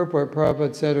in the purport,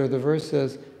 Prabhupada said, or the verse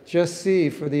says, just see,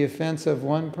 for the offense of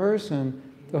one person,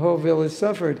 the whole village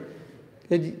suffered.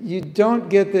 You don't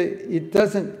get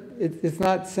it's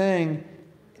not saying,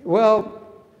 well,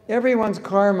 everyone's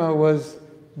karma was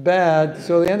bad,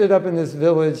 so they ended up in this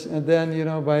village, and then,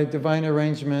 by divine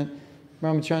arrangement,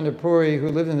 Ramchandra Puri, who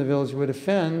lived in the village, would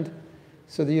offend,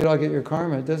 so that you'd all get your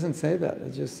karma. It doesn't say that.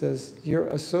 It just says, you're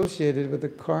associated with the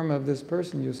karma of this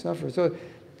person, you suffer. So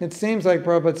it seems like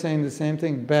Prabhupada's saying the same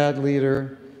thing. Bad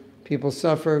leader, people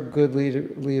suffer. Good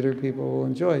leader, people will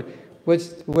enjoy. Which,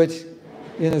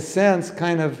 in a sense,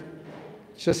 kind of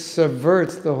just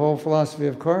subverts the whole philosophy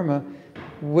of karma,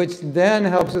 which then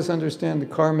helps us understand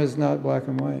that karma is not black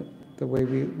and white, the way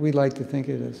we like to think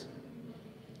it is.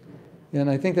 And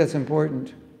I think that's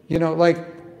important.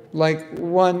 Like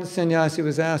one sannyasi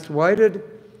was asked,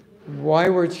 why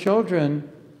were children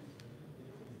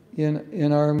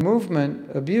in our movement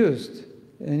abused?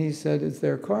 And he said, it's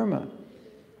their karma.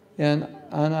 And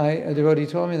a devotee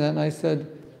told me that, and I said,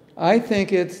 I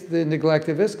think it's the neglect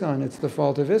of ISKCON. It's the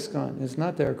fault of ISKCON. It's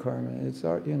not their karma. It's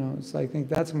our, I think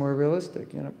that's more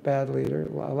realistic. Bad leader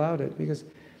allowed it, because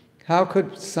how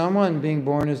could someone being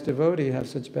born as devotee have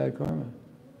such bad karma?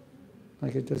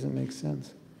 Like, it doesn't make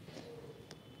sense.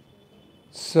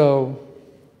 So,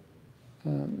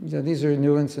 these are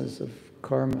nuances of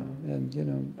karma.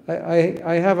 And,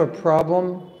 I have a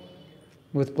problem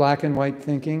with black and white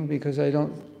thinking because I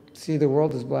don't see the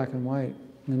world as black and white.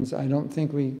 And I don't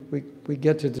think we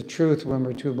get to the truth when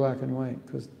we're too black and white,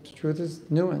 because truth is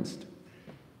nuanced.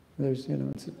 There's,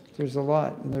 there's a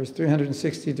lot, and there's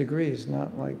 360 degrees,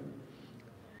 not like,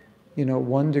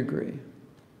 1 degree.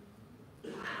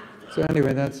 So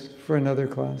anyway, that's for another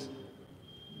class.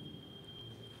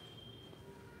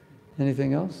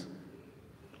 Anything else?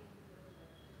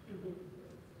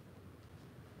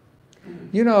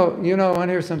 I want to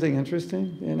hear something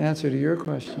interesting in answer to your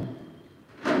question.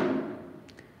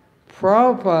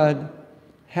 Prabhupada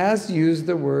has used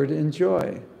the word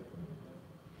enjoy.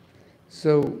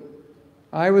 So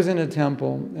I was in a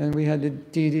temple and we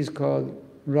had deities called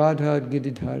Radha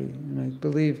Giridhari, and I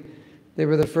believe they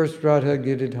were the first Radha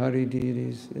Giridhari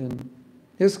deities in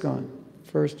ISKCON,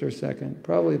 first or second,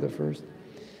 probably the first.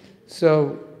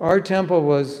 So our temple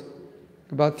was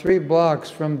about 3 blocks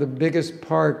from the biggest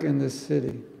park in the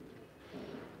city.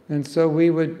 And so we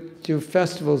would do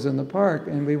festivals in the park,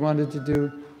 and we wanted to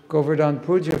do Govardhan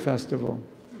Puja festival.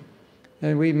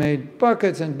 And we made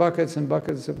buckets and buckets and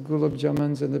buckets of gulab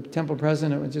jamuns, and the temple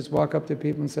president would just walk up to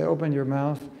people and say, "Open your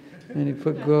mouth," and he'd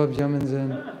put gulab jamuns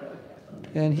in.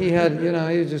 And he had, he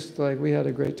was just like, we had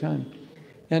a great time.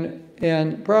 And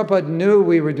Prabhupada knew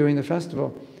we were doing the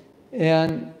festival.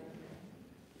 And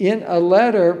in a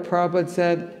letter, Prabhupada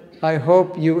said, "I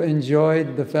hope you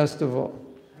enjoyed the festival."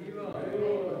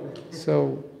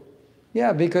 So,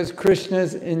 yeah, because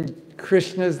Krishna's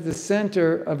the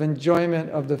center of enjoyment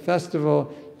of the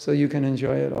festival, so you can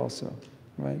enjoy it also,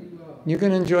 right? You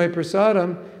can enjoy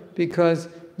prasadam because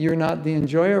you're not the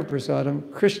enjoyer of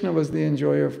prasadam. Krishna was the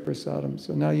enjoyer of prasadam,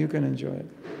 so now you can enjoy it.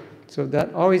 So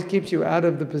that always keeps you out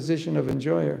of the position of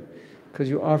enjoyer, because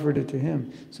you offered it to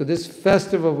him. So this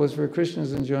festival was for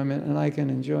Krishna's enjoyment, and I can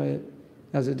enjoy it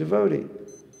as a devotee.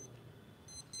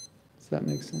 Does that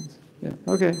make sense? Yeah.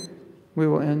 Okay. We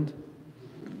will end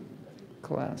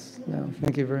class now.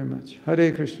 Thank you very much.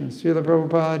 Hare Krishna. Srila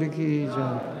Prabhupada ki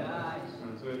jai.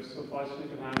 So it's so fortunate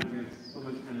to have so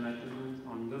much enlightenment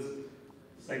on this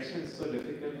section. It's so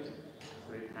difficult.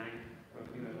 So I thank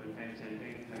Prabhu for one time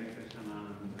chanting Hare Krishna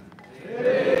Mahamudra.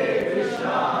 Hare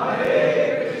Krishna,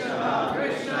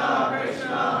 Krishna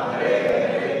Krishna,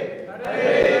 Hare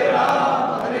Hare,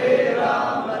 Hare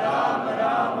Rama, Rama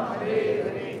Rama, Hare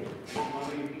Hare.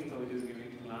 Tomorrow evening, I was just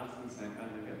giving class in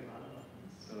Sankanagar.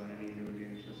 So any devotee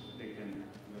interested, they can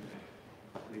look at.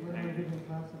 What are we giving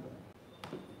class about?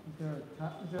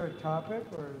 Is there a topic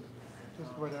or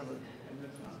just whatever?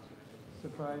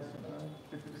 Surprise.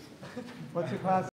 What's the class?